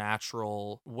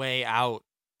supernatural way out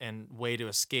and way to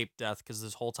escape death because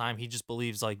this whole time he just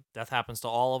believes like death happens to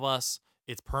all of us.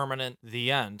 It's permanent,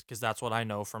 the end, because that's what I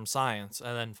know from science.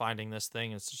 And then finding this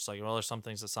thing, it's just like, well, there's some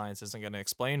things that science isn't going to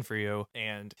explain for you.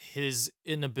 And his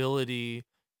inability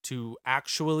to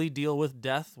actually deal with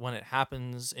death when it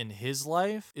happens in his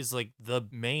life is like the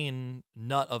main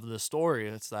nut of the story.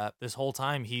 It's that this whole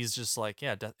time he's just like,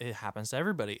 yeah, death, it happens to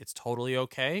everybody. It's totally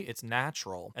okay. It's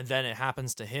natural. And then it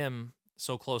happens to him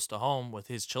so close to home with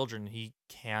his children, he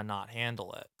cannot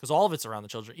handle it because all of it's around the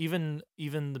children.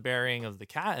 Even the burying of the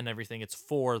cat and everything, it's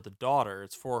for the daughter.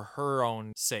 It's for her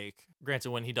own sake. Granted,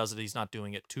 when he does it, he's not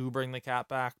doing it to bring the cat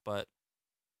back, but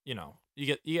you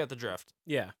get the drift.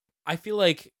 Yeah. I feel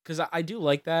like, because I do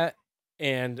like that,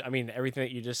 and I mean, everything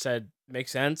that you just said makes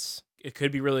sense. It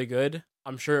could be really good.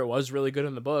 I'm sure it was really good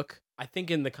in the book. I think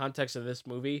in the context of this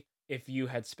movie, if you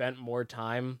had spent more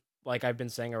time, like I've been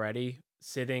saying already,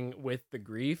 sitting with the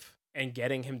grief and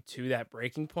getting him to that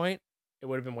breaking point, it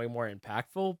would have been way more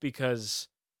impactful because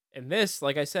in this,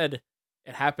 like I said,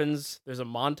 it happens, there's a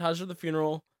montage of the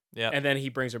funeral, and then he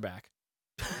brings her back.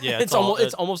 Yeah, it's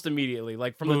almost immediately.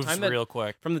 Like from the time that real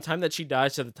quick. From the time that she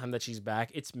dies to the time that she's back,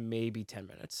 it's maybe 10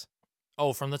 minutes.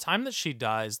 Oh, from the time that she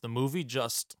dies, the movie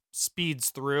just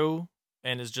speeds through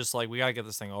and is just like, we gotta get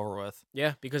this thing over with.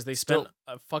 Yeah, because they spent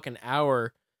a fucking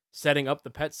hour setting up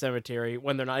the pet cemetery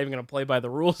when they're not even gonna play by the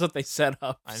rules that they set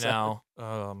up. I know.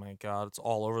 Oh my god, it's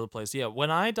all over the place. Yeah,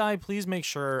 when I die, please make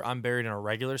sure I'm buried in a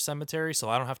regular cemetery so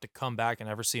I don't have to come back and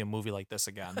ever see a movie like this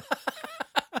again.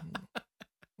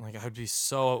 Like, I'd be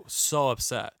so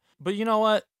upset. But you know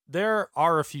what? There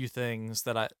are a few things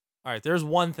that all right, there's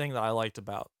one thing that I liked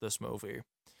about this movie.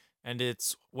 And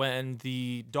it's when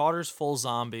the daughter's full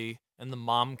zombie and the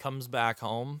mom comes back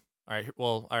home. All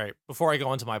right. Before I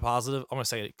go into my positive, I'm going to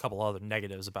say a couple other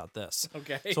negatives about this.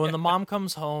 Okay. So when the mom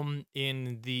comes home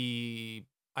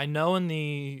I know in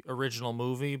the original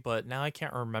movie, but now I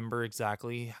can't remember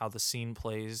exactly how the scene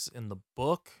plays in the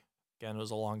book. Again, it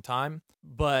was a long time.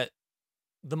 But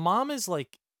the mom is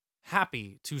like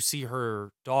happy to see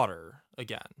her daughter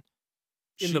again.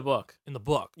 In the book.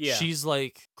 Yeah. She's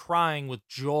like crying with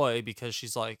joy because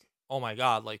she's like, oh my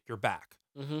God, like you're back.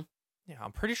 Mm-hmm. Yeah,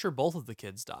 I'm pretty sure both of the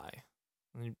kids die.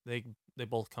 They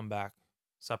both come back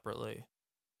separately.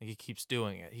 Like he keeps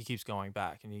doing it. He keeps going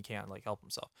back and he can't like help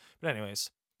himself. But anyways,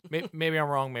 maybe I'm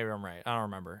wrong. Maybe I'm right. I don't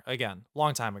remember. Again,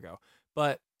 long time ago.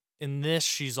 But in this,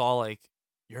 she's all like,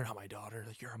 you're not my daughter.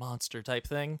 Like you're a monster type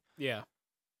thing. Yeah.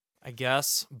 I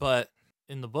guess, but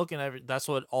in the book and that's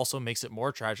what also makes it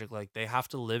more tragic. Like they have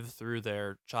to live through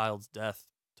their child's death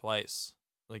twice.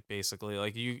 Like basically,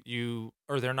 like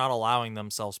or they're not allowing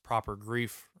themselves proper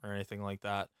grief or anything like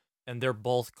that, and they're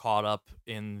both caught up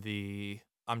in the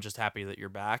 "I'm just happy that you're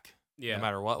back." Yeah. No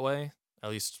matter what way, at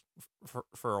least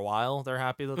for a while, they're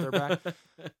happy that they're back.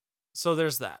 So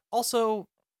there's that. Also,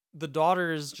 the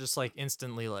daughter is just like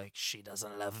instantly like, she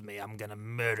doesn't love me, I'm gonna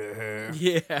murder her.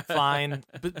 Yeah. Fine.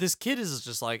 But this kid is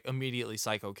just like immediately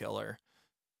psycho killer.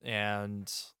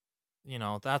 And,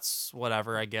 that's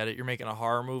whatever. I get it. You're making a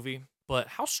horror movie. But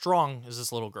how strong is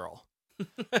this little girl?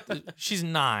 She's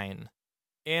 9.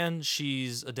 And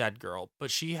she's a dead girl.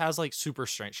 But she has like super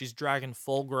strength. She's dragging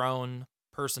full grown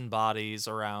person bodies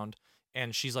around.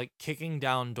 And she's like kicking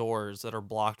down doors that are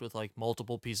blocked with like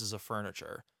multiple pieces of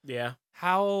furniture. Yeah.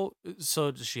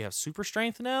 So does she have super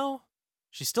strength now?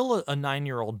 She's still a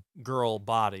 9-year-old girl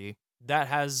body that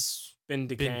has been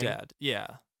dead. Yeah.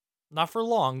 Not for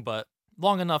long, but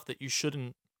long enough that you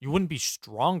wouldn't be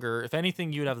stronger. If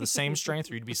anything, you'd have the same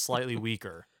strength or you'd be slightly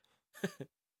weaker.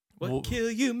 What kill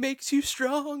you makes you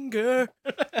stronger.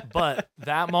 But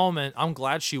that moment, I'm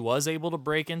glad she was able to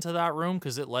break into that room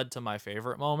because it led to my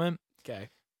favorite moment. Okay.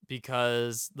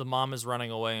 Because the mom is running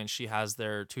away and she has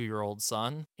their 2-year-old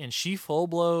son, and she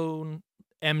full-blown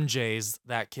MJs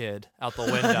that kid out the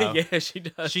window. Yeah, she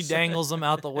does. She dangles him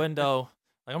out the window.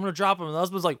 Like, I'm going to drop him. And the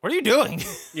husband's like, what are you doing?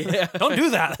 Yeah. Don't do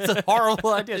that. That's a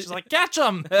horrible idea. She's like, catch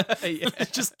him. Yeah.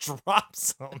 Just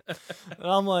drops him. And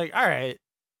I'm like, all right.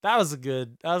 That was a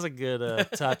good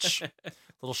touch.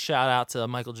 Little shout out to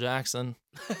Michael Jackson.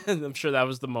 I'm sure that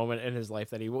was the moment in his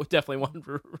life that he definitely wanted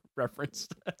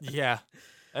referenced. Yeah.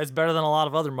 It's better than a lot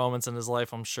of other moments in his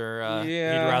life, I'm sure. He'd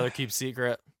rather keep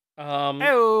secret.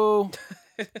 Hey-o.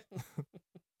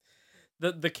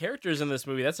 The characters in this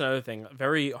movie, that's another thing.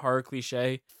 Very horror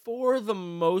cliche. For the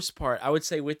most part, I would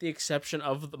say with the exception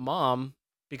of the mom,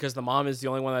 because the mom is the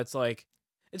only one that's like,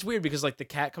 it's weird because like the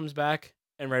cat comes back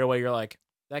and right away you're like,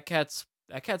 that cat's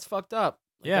fucked up.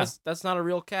 Like, yeah. That's not a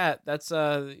real cat. That's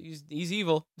he's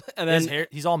evil. And then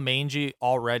he's all mangy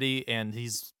already and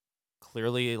he's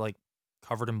clearly like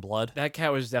covered in blood. That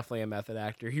cat was definitely a method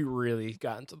actor. He really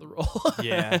got into the role.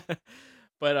 Yeah.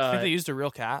 But I think they used a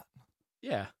real cat.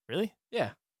 Yeah. Really?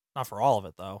 Yeah. Not for all of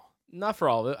it though. Not for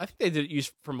all of it. I think they did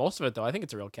use for most of it though. I think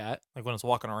it's a real cat. Like when it's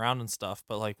walking around and stuff,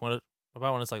 but like what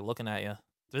about when it's like looking at you?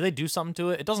 Do they do something to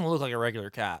it? It doesn't look like a regular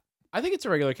cat. I think it's a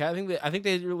regular cat. I think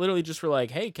they literally just were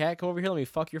like, "Hey, cat, come over here. Let me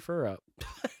fuck your fur up."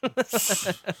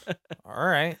 All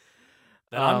right.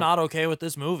 Then I'm not okay with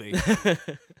this movie.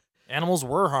 Animals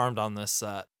were harmed on this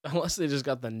set. Unless they just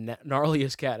got the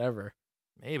gnarliest cat ever.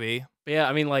 Maybe. But yeah,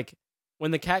 I mean, like,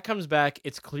 when the cat comes back,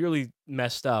 it's clearly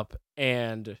messed up,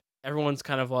 and everyone's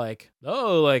kind of like,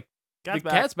 "Oh, like, the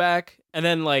cat's back." And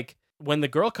then, like, when the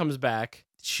girl comes back,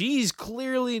 she's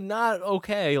clearly not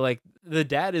okay. Like, the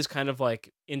dad is kind of,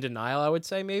 like, in denial, I would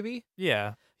say, maybe.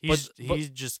 Yeah. He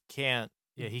just can't.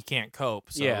 Yeah, he can't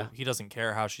cope. So he doesn't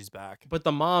care how she's back. But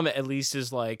the mom at least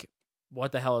is like,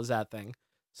 what the hell is that thing?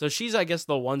 So she's, I guess,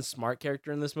 the one smart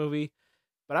character in this movie.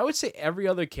 But I would say every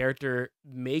other character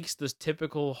makes this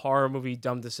typical horror movie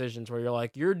dumb decisions where you're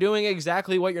like, you're doing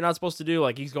exactly what you're not supposed to do.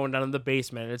 Like, he's going down in the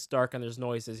basement and it's dark and there's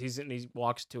noises. He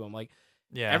walks to him. Like,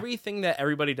 everything that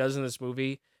everybody does in this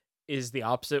movie is the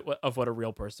opposite of what a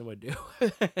real person would do.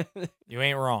 You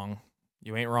ain't wrong.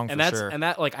 You ain't wrong and for sure. And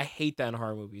that, like, I hate that in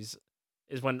horror movies,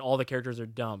 is when all the characters are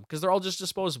dumb because they're all just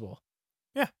disposable.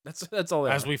 Yeah, that's all.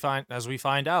 As we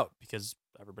find out, because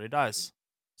everybody dies.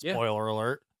 Spoiler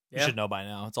alert. You should know by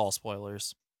now. It's all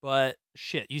spoilers. But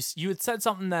shit, you had said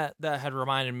something that had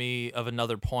reminded me of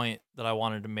another point that I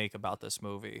wanted to make about this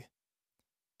movie.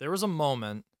 There was a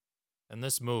moment in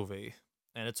this movie,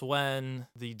 and it's when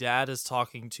the dad is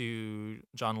talking to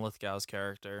John Lithgow's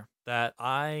character, that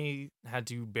I had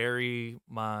to bury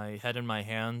my head in my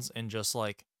hands and just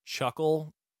like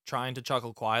chuckle, trying to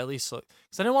chuckle quietly, so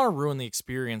because I didn't want to ruin the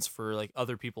experience for like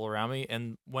other people around me.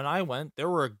 And when I went, there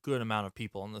were a good amount of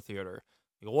people in the theater.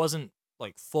 It wasn't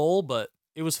like full, but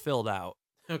it was filled out.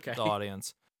 Okay. The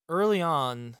audience. Early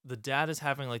on, the dad is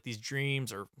having like these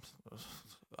dreams, or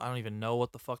I don't even know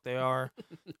what the fuck they are.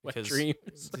 Wet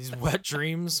dreams. These wet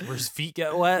dreams where his feet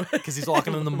get wet because he's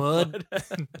walking in the mud.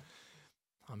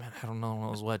 Oh man, I don't know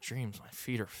those wet dreams. My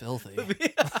feet are filthy.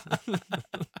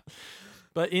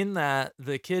 But in that,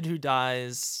 the kid who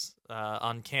dies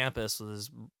on campus with his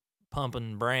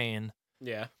pumping brain,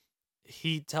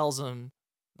 he tells him,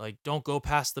 like, don't go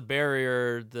past the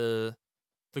barrier. The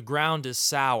ground is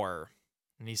sour.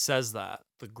 And he says that.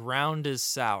 The ground is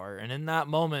sour. And in that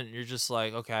moment, you're just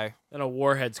like, okay. Then a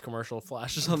Warheads commercial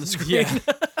flashes on the screen. Yeah.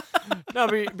 No,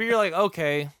 but you're like,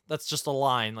 okay, that's just a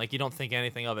line. Like, you don't think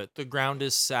anything of it. The ground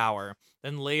is sour.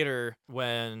 Then later,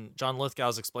 when John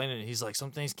Lithgow's explaining it, he's like,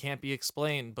 some things can't be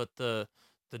explained, but the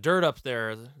dirt up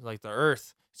there, like the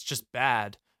earth, it's just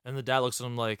bad. And the dad looks at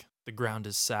him like, the ground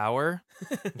is sour?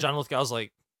 John Lithgow's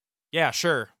like, yeah,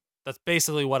 sure. That's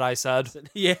basically what I said.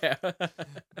 Yeah.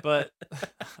 But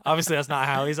obviously that's not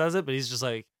how he says it, but he's just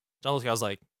like, John Lithgow's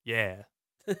like, yeah.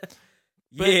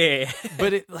 Yeah.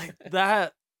 But it like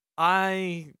that,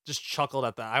 I just chuckled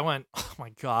at that. I went, oh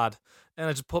my God. And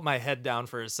I just put my head down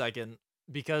for a second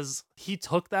because he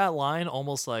took that line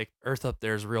almost like, earth up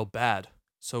there is real bad.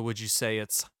 So would you say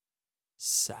it's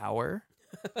sour?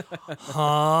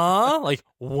 Huh? Like,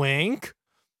 wink?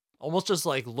 Almost just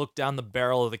like look down the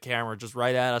barrel of the camera just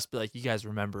right at us, be like, you guys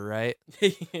remember, right?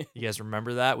 You guys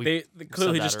remember that? They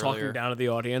clearly just talking down to the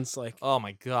audience. Like, oh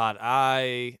my God.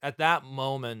 At that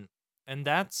moment, And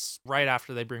that's right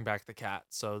after they bring back the cat.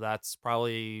 So that's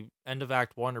probably end of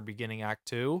Act 1 or beginning Act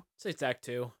 2. I'd say it's Act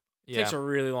 2. It Yeah. takes a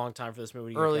really long time for this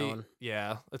movie to get Early, going.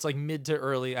 yeah. It's like mid to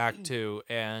early Act 2.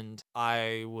 And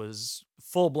I was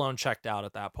full-blown checked out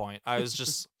at that point. I was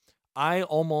just, I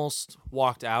almost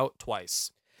walked out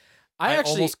twice. I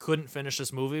almost couldn't finish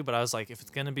this movie, but I was like, if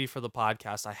it's going to be for the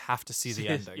podcast, I have to see the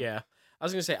ending. Yeah. I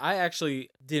was going to say, I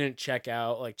actually didn't check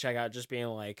out just being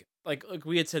like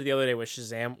we had said the other day with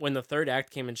Shazam, when the third act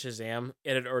came in Shazam,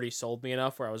 it had already sold me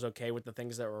enough where I was okay with the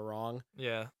things that were wrong.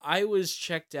 Yeah. I was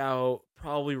checked out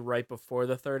probably right before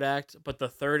the third act, but the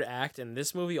third act in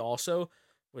this movie also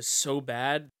was so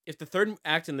bad. If the third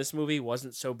act in this movie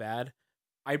wasn't so bad,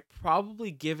 I'd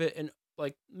probably give it an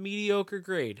mediocre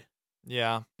grade.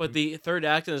 Yeah. But the third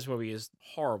act in this movie is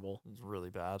horrible. It's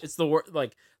really bad. It's the worst.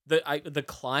 Like the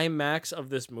climax of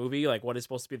this movie, like what is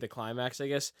supposed to be the climax, I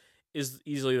guess, is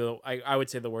easily I would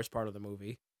say the worst part of the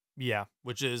movie. Yeah,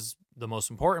 which is the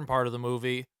most important part of the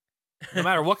movie. No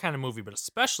matter what kind of movie, but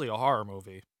especially a horror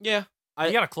movie. Yeah.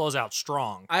 You got to close out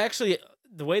strong. I actually,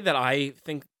 the way that I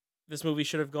think this movie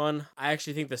should have gone, I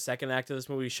actually think the second act of this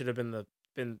movie should have been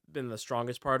the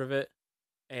strongest part of it.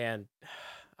 And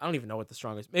I don't even know what the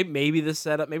strongest. Maybe the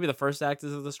setup. Maybe the first act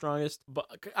is the strongest. But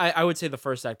I would say the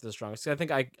first act is the strongest. I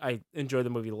think I enjoyed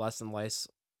the movie less and less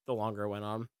the longer it went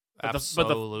on. But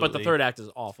Absolutely. But the third act is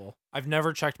awful. I've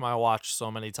never checked my watch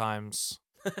so many times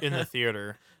in the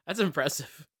theater. That's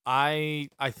impressive. I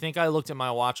think I looked at my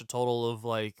watch a total of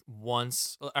like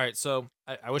once. All right, so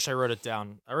I wish I wrote it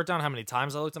down. I wrote down how many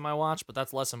times I looked at my watch, but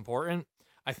that's less important.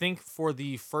 I think for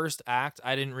the first act,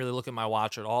 I didn't really look at my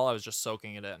watch at all. I was just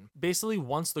soaking it in. Basically,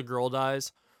 once the girl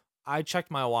dies, I checked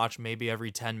my watch maybe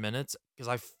every 10 minutes because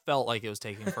I felt like it was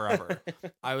taking forever.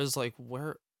 I was like,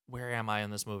 where am I in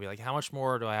this movie? Like, how much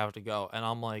more do I have to go? And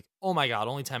I'm like, oh my God,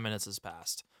 only 10 minutes has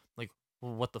passed. Like,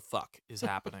 what the fuck is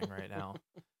happening right now?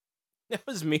 That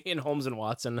was me and Holmes and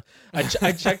Watson. I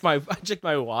checked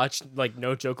my watch, like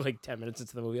no joke, like 10 minutes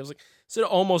into the movie. I was like, is it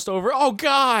almost over? Oh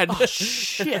God! Oh,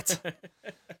 shit.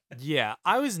 Yeah,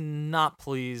 I was not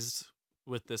pleased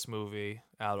with this movie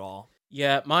at all.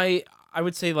 Yeah, I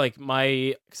would say because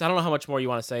I don't know how much more you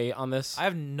want to say on this. I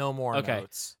have no more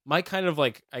notes. My kind of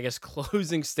I guess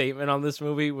closing statement on this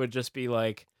movie would just be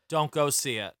like, don't go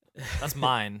see it. That's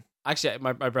mine. Actually,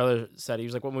 my brother said, he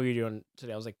was like, what movie are you doing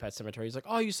today? I was like, Pet Sematary. He's like,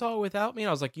 oh, you saw it without me? And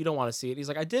I was like, you don't want to see it. He's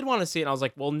like, I did want to see it. And I was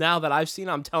like, well, now that I've seen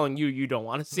it, I'm telling you, you don't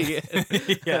want to see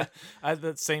it. Yeah, I had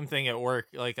that same thing at work.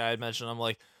 Like I had mentioned, I'm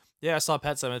like, yeah, I saw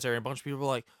Pet Sematary. And a bunch of people were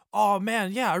like, oh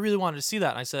man, yeah, I really wanted to see that.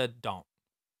 And I said, don't.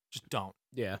 Just don't.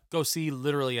 Yeah. Go see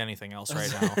literally anything else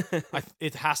right now.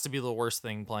 It has to be the worst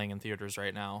thing playing in theaters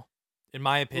right now. In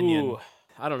my opinion. Ooh,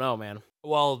 I don't know, man.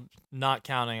 Well, not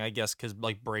counting, I guess, because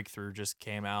Breakthrough just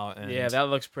came out. And yeah, that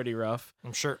looks pretty rough.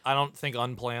 I'm sure. I don't think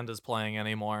Unplanned is playing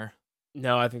anymore.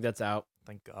 No, I think that's out.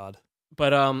 Thank God.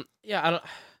 But yeah, I don't.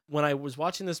 When I was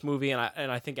watching this movie, and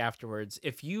I think afterwards,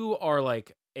 if you are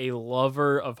like a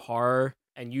lover of horror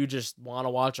and you just want to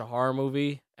watch a horror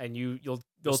movie, and you'll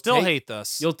still hate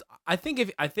this. I think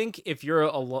if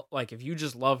you're if you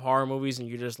just love horror movies and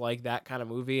you just like that kind of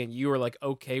movie and you are like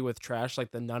okay with trash like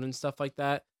The Nun and stuff like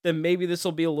that, then maybe this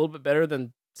will be a little bit better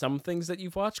than some things that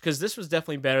you've watched, because this was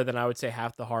definitely better than I would say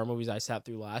half the horror movies I sat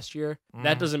through last year.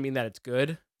 That doesn't mean that it's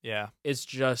good. Yeah. It's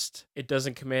just it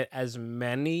doesn't commit as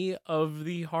many of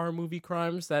the horror movie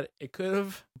crimes that it could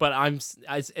have, but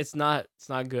it's not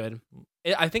good.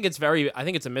 I think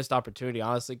it's a missed opportunity,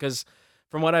 honestly, because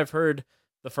from what I've heard,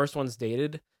 the first one's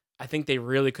dated. I think they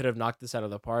really could have knocked this out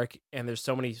of the park, and there's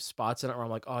so many spots in it where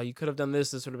I'm like, oh, you could have done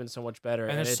this would have been so much better.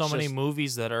 And there's so many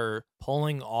movies that are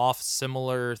pulling off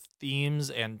similar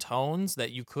themes and tones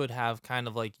that you could have kind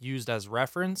of used as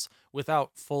reference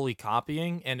without fully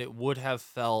copying, and it would have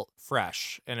felt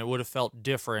fresh, and it would have felt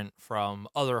different from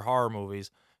other horror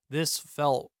movies. This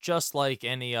felt just like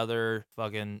any other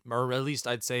or at least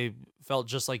I'd say felt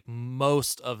just like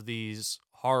most of these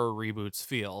horror reboots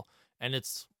feel, and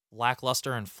it's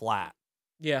lackluster and flat.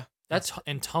 Yeah, that's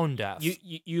and tone deaf.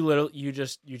 You literally you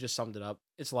just summed it up.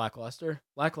 It's lackluster.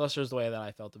 Lackluster is the way that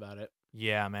I felt about it.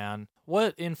 Yeah, man.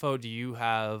 What info do you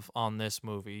have on this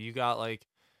movie? You got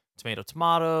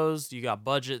tomatoes, you got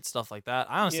budget, stuff like that.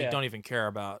 I honestly don't even care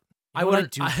about. I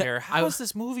do care. How is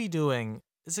this movie doing?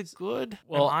 Is it good?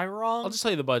 Well, am I wrong? I'll just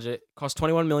tell you the budget. It cost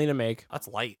 $21 million to make. That's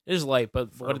light. It is light,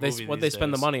 but for what did they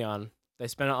spend the money on? They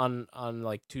spent it on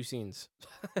like 2 scenes.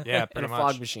 Yeah, pretty and a much.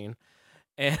 fog machine.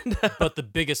 And but the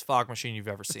biggest fog machine you've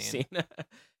ever seen.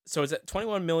 So it's at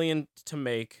 $21 million to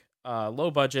make, low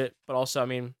budget, but also, I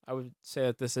mean, I would say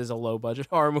that this is a low budget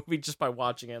horror movie just by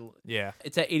watching it. Yeah.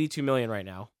 It's at $82 million right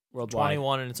now worldwide.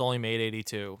 21 and it's only made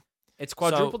 82. It's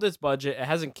quadrupled its budget. It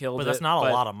hasn't killed but it. that's not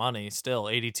a lot of money. Still,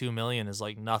 82 million is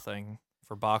like nothing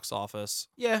for box office.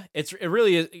 Yeah, it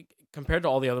really is compared to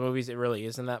all the other movies. It really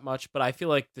isn't that much, but I feel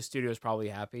like the studio's probably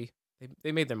happy.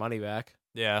 They made their money back.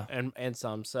 Yeah, and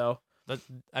some. So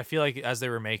I feel like as they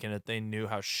were making it, they knew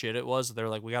how shit it was. They're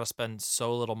like, we got to spend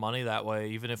so little money that way.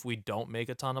 Even if we don't make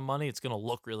a ton of money, it's gonna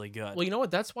look really good. well, you know what?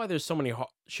 That's why there's so many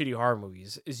shitty horror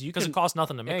movies. Because it costs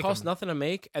nothing to make. It costs 'em. nothing to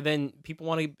make, and then people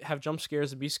want to have jump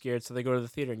scares and be scared, so they go to the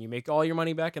theater, and you make all your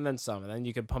money back, and then some, and then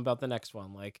you can pump out the next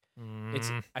one. Like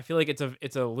it's, I feel like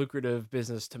it's a lucrative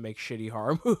business to make shitty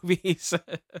horror movies.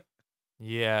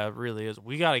 Yeah, it really is.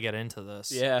 We got to get into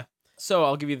this. Yeah. So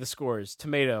I'll give you the scores.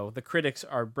 Tomato. The critics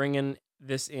are bringing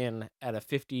this in at a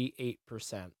 58%.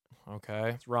 Okay.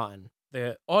 It's rotten.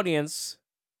 The audience,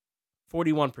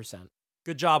 41%.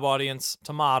 Good job, audience.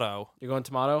 Tomato. You're going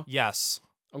tomato? Yes.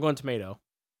 I'm going tomato.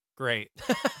 Great.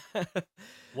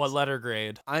 What letter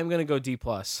grade? I'm gonna go D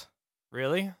plus.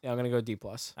 Really? Yeah, I'm gonna go D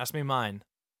plus. Ask me mine.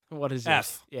 What is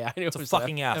F? Yours? Yeah, I know It's a it's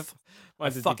fucking F. I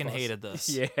Mine's a D fucking plus. hated this.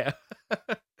 Yeah.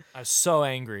 I was so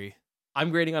angry. I'm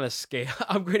grading on a scale.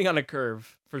 I'm grading on a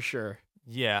curve for sure.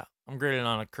 Yeah, I'm grading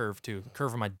on a curve too.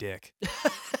 Curve of my dick.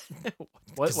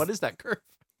 What is that curve?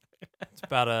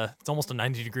 It's almost a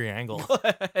 90-degree angle.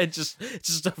 It's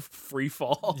just a free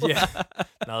fall. Yeah.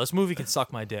 No, this movie can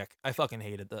suck my dick. I fucking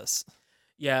hated this.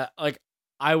 Yeah, like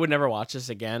I would never watch this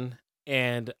again.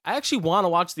 And I actually want to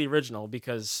watch the original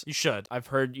because you should. I've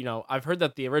heard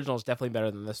that the original is definitely better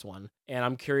than this one. And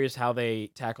I'm curious how they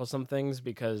tackle some things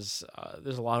because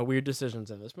there's a lot of weird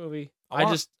decisions in this movie. I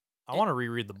want to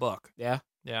reread the book. Yeah.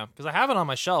 Yeah, because I have it on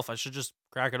my shelf. I should just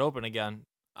crack it open again.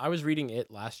 I was reading it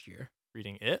last year.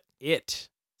 Reading it? It.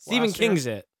 Stephen King's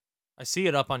It. I see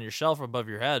it up on your shelf above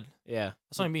your head. Yeah.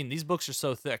 That's what I mean. These books are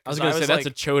so thick. I was going to say, that's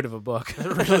a chode of a book.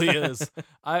 It really is.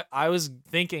 I was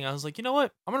thinking, I was like, you know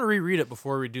what? I'm going to reread it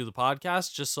before we do the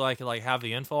podcast just so I could like have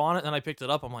the info on it. And I picked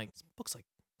it up. I'm like, this book's like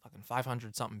fucking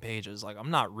 500 something pages. Like, I'm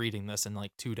not reading this in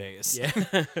like 2 days.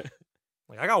 Yeah.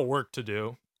 Like, I got work to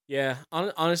do. Yeah.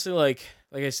 Honestly, like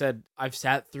I said, I've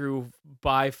sat through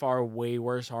by far way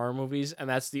worse horror movies. And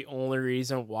that's the only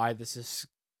reason why this is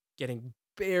getting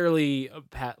barely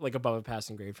above a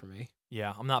passing grade for me.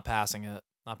 Yeah, I'm not passing it.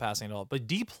 Not passing at all. But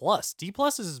D plus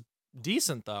is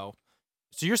decent though.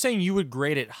 So you're saying you would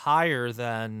grade it higher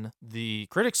than the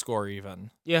critic score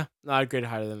even? Yeah, no, I'd grade it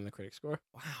higher than the critic score.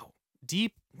 Wow. D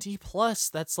plus,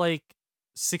 that's like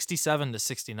 67 to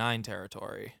 69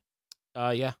 territory.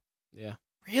 Yeah.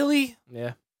 Really?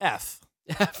 Yeah. F.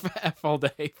 F all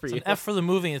day for It's you. an F for the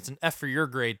movie. It's an F for your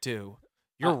grade too.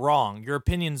 You're wrong. Your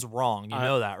opinion's wrong. You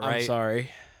know that, right? I'm sorry.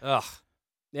 Ugh.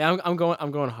 Yeah, I'm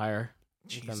going higher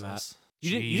Jesus. than that.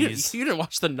 You didn't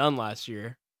watch The Nun last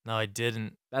year. No, I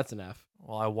didn't. That's an F.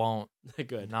 Well, I won't.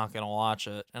 Good. I'm not gonna watch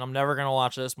it, and I'm never gonna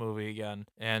watch this movie again.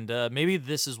 And maybe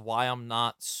this is why I'm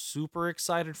not super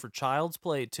excited for Child's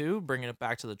Play 2, bringing it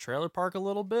back to the trailer park a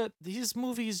little bit. These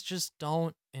movies just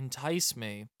don't entice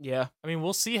me. Yeah. I mean,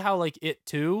 we'll see how like It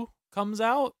 2 comes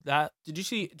out. Did you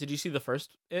see the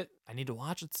first It? I need to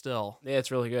watch it still. Yeah,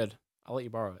 it's really good. I'll let you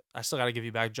borrow it. I still got to give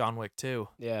you back John Wick 2.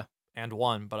 Yeah. And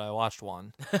 1, but I watched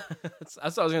 1. That's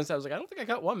what I was gonna say. I was like, I don't think I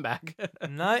got 1 back.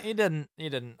 No, you didn't.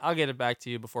 I'll get it back to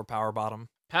you before Power Bottom.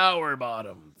 Power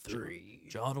Bottom 3.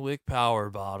 John Wick Power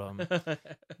Bottom.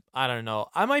 I don't know.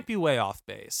 I might be way off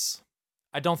base.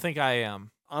 I don't think I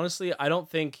am. Honestly, I don't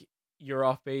think you're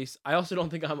off base. I also don't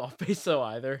think I'm off base though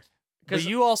either. But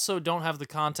you also don't have the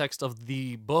context of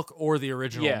the book or the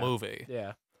original movie.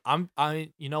 Yeah.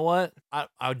 You know what? I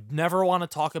would never want to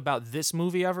talk about this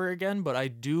movie ever again, but I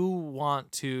do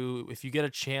want to, if you get a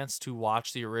chance to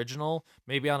watch the original,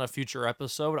 maybe on a future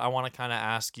episode, I want to kind of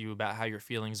ask you about how your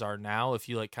feelings are now, if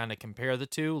you like kind of compare the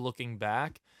two looking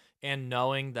back and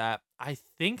knowing that I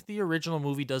think the original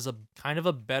movie does a kind of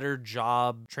a better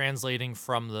job translating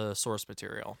from the source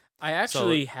material. I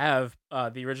actually have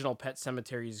the original Pet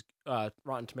Sematary's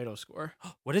Rotten Tomato score.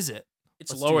 What is it?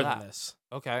 It's lower than this.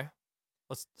 Okay.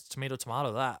 Let's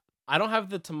tomato that. I don't have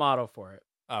the tomato for it.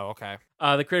 Oh, okay.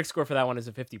 The critic score for that one is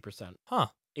a 50%. Huh.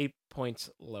 8 points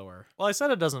lower. Well, I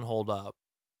said it doesn't hold up.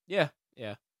 Yeah.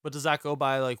 But does that go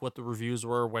by like what the reviews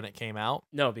were when it came out?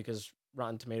 No, because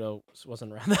Rotten Tomatoes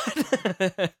wasn't around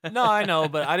that. No, I know,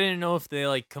 but I didn't know if they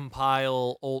like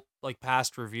compile old like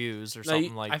past reviews or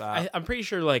something like that. I'm pretty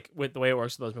sure like with the way it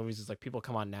works with those movies is like people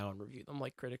come on now and review them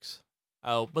like critics.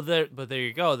 Oh, but there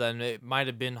you go. Then it might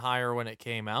have been higher when it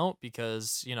came out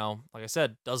because, you know, like I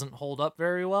said, doesn't hold up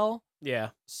very well. Yeah.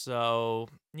 So,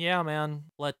 yeah, man,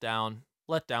 let down.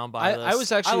 let down by this. I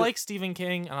was actually I like Stephen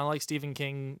King, and I like Stephen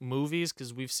King movies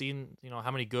because we've seen,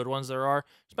 how many good ones there are,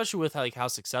 especially with how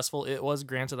successful it was.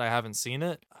 Granted, I haven't seen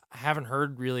it. I haven't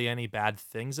heard really any bad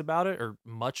things about it, or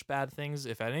much bad things,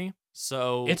 if any.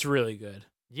 So It's really good.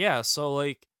 yeah, so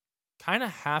like kind of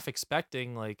half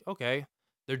expecting like, okay,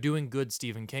 they're doing good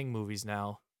Stephen King movies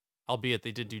now, albeit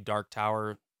they did do Dark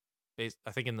Tower,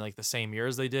 I think in like the same year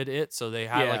as they did it. So they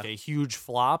had like a huge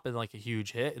flop and like a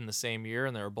huge hit in the same year,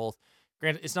 and they were both.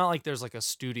 Granted, it's not like there's like a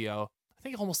studio. I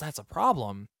think almost that's a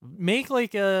problem. Make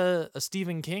like a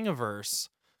Stephen King-averse,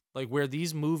 like where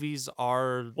these movies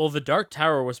are. Well, the Dark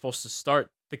Tower was supposed to start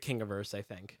the Kingiverse, I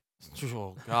think.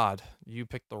 Oh God, you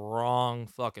picked the wrong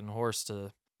fucking horse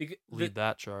to lead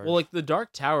that charge. Well, like the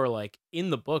Dark Tower, like in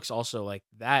the books, also like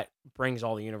that brings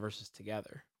all the universes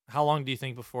together. How long do you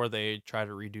think before they try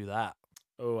to redo that?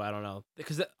 Oh, I don't know,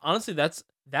 because honestly,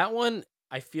 that one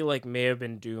I feel like may have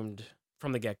been doomed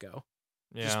from the get-go.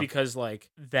 Yeah. Just because like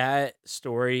that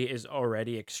story is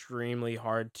already extremely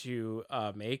hard to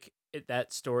make.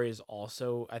 That story is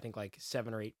also, I think, like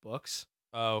 7 or 8 books.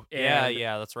 Oh,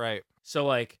 yeah, that's right. So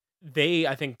like they,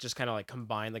 I think, just kind of like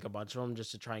combined like a bunch of them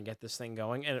just to try and get this thing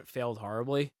going, and it failed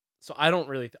horribly. So I don't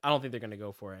think they're gonna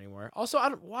go for it anymore. Also,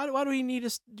 why do we need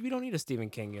we don't need a Stephen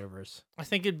King universe. I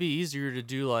think it'd be easier to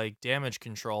do like damage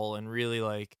control and really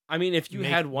like. I mean, if you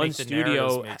had one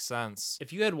studio, make sense.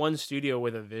 If you had one studio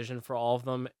with a vision for all of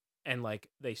them, and like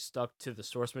they stuck to the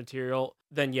source material,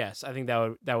 then yes, I think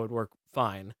that would work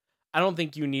fine. I don't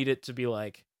think you need it to be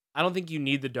like. I don't think you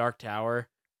need the Dark Tower.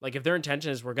 Like if their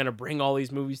intention is we're gonna bring all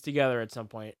these movies together at some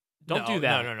point. Don't do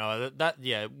that.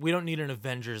 No. We don't need an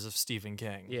Avengers of Stephen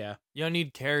King. Yeah. You don't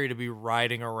need Carrie to be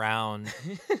riding around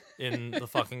in the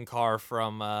fucking car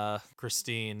from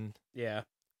Christine. Yeah.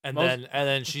 And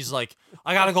then she's like,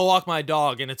 I gotta go walk my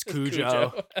dog, and it's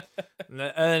Cujo. And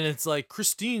then it's like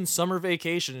Christine's summer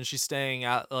vacation, and she's staying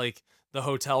at like the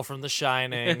hotel from The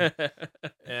Shining.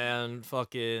 And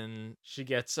fucking she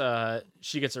gets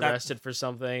arrested for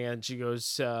something, and she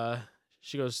goes to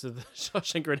the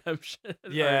Shawshank Redemption,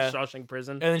 Shawshank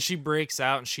Prison, and then she breaks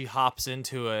out and she hops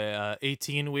into a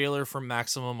 18-wheeler from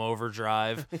Maximum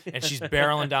Overdrive, and she's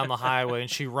barreling down the highway, and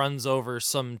she runs over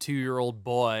some 2-year-old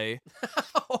boy.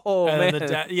 Oh and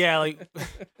man,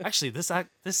 actually, this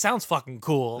sounds fucking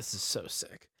cool. This is so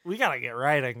sick. We gotta get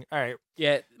writing. All right.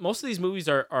 Yeah, most of these movies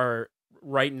are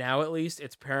right now, at least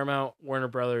it's Paramount, Warner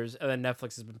Brothers, and then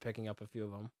Netflix has been picking up a few of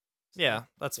them. So, yeah,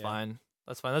 that's fine.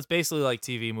 That's fine. That's basically like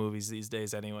TV movies these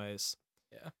days anyways.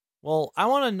 Yeah. Well, I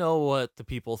want to know what the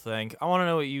people think. I want to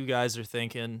know what you guys are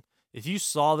thinking. If you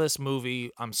saw this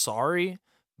movie, I'm sorry,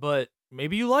 but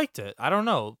maybe you liked it. I don't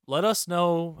know. Let us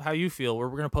know how you feel. We're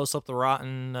going to post up the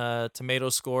Rotten Tomato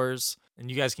scores,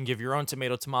 and you guys can give your own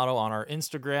tomato on our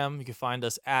Instagram. You can find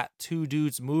us at 2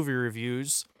 Dudes Movie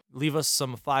Reviews. Leave us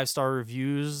some 5-star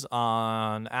reviews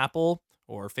on Apple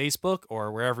or Facebook or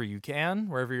wherever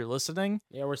you're listening.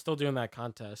 Yeah, we're still doing that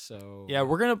contest, so yeah,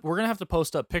 we're gonna have to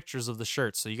post up pictures of the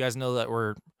shirts so you guys know that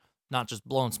we're not just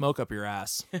blowing smoke up your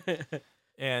ass.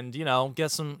 And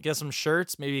get some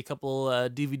shirts, maybe a couple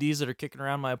DVDs that are kicking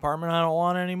around my apartment I don't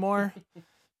want anymore.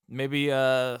 Maybe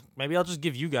I'll just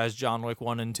give you guys John Wick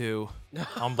 1 and 2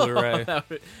 on Blu-ray.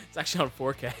 It's actually on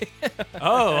 4K.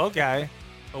 Oh, okay.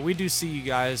 But we do see you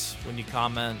guys when you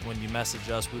comment, when you message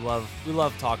us. We love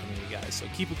talking to you guys. So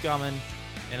keep it coming.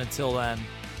 And until then,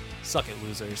 suck it,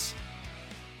 losers.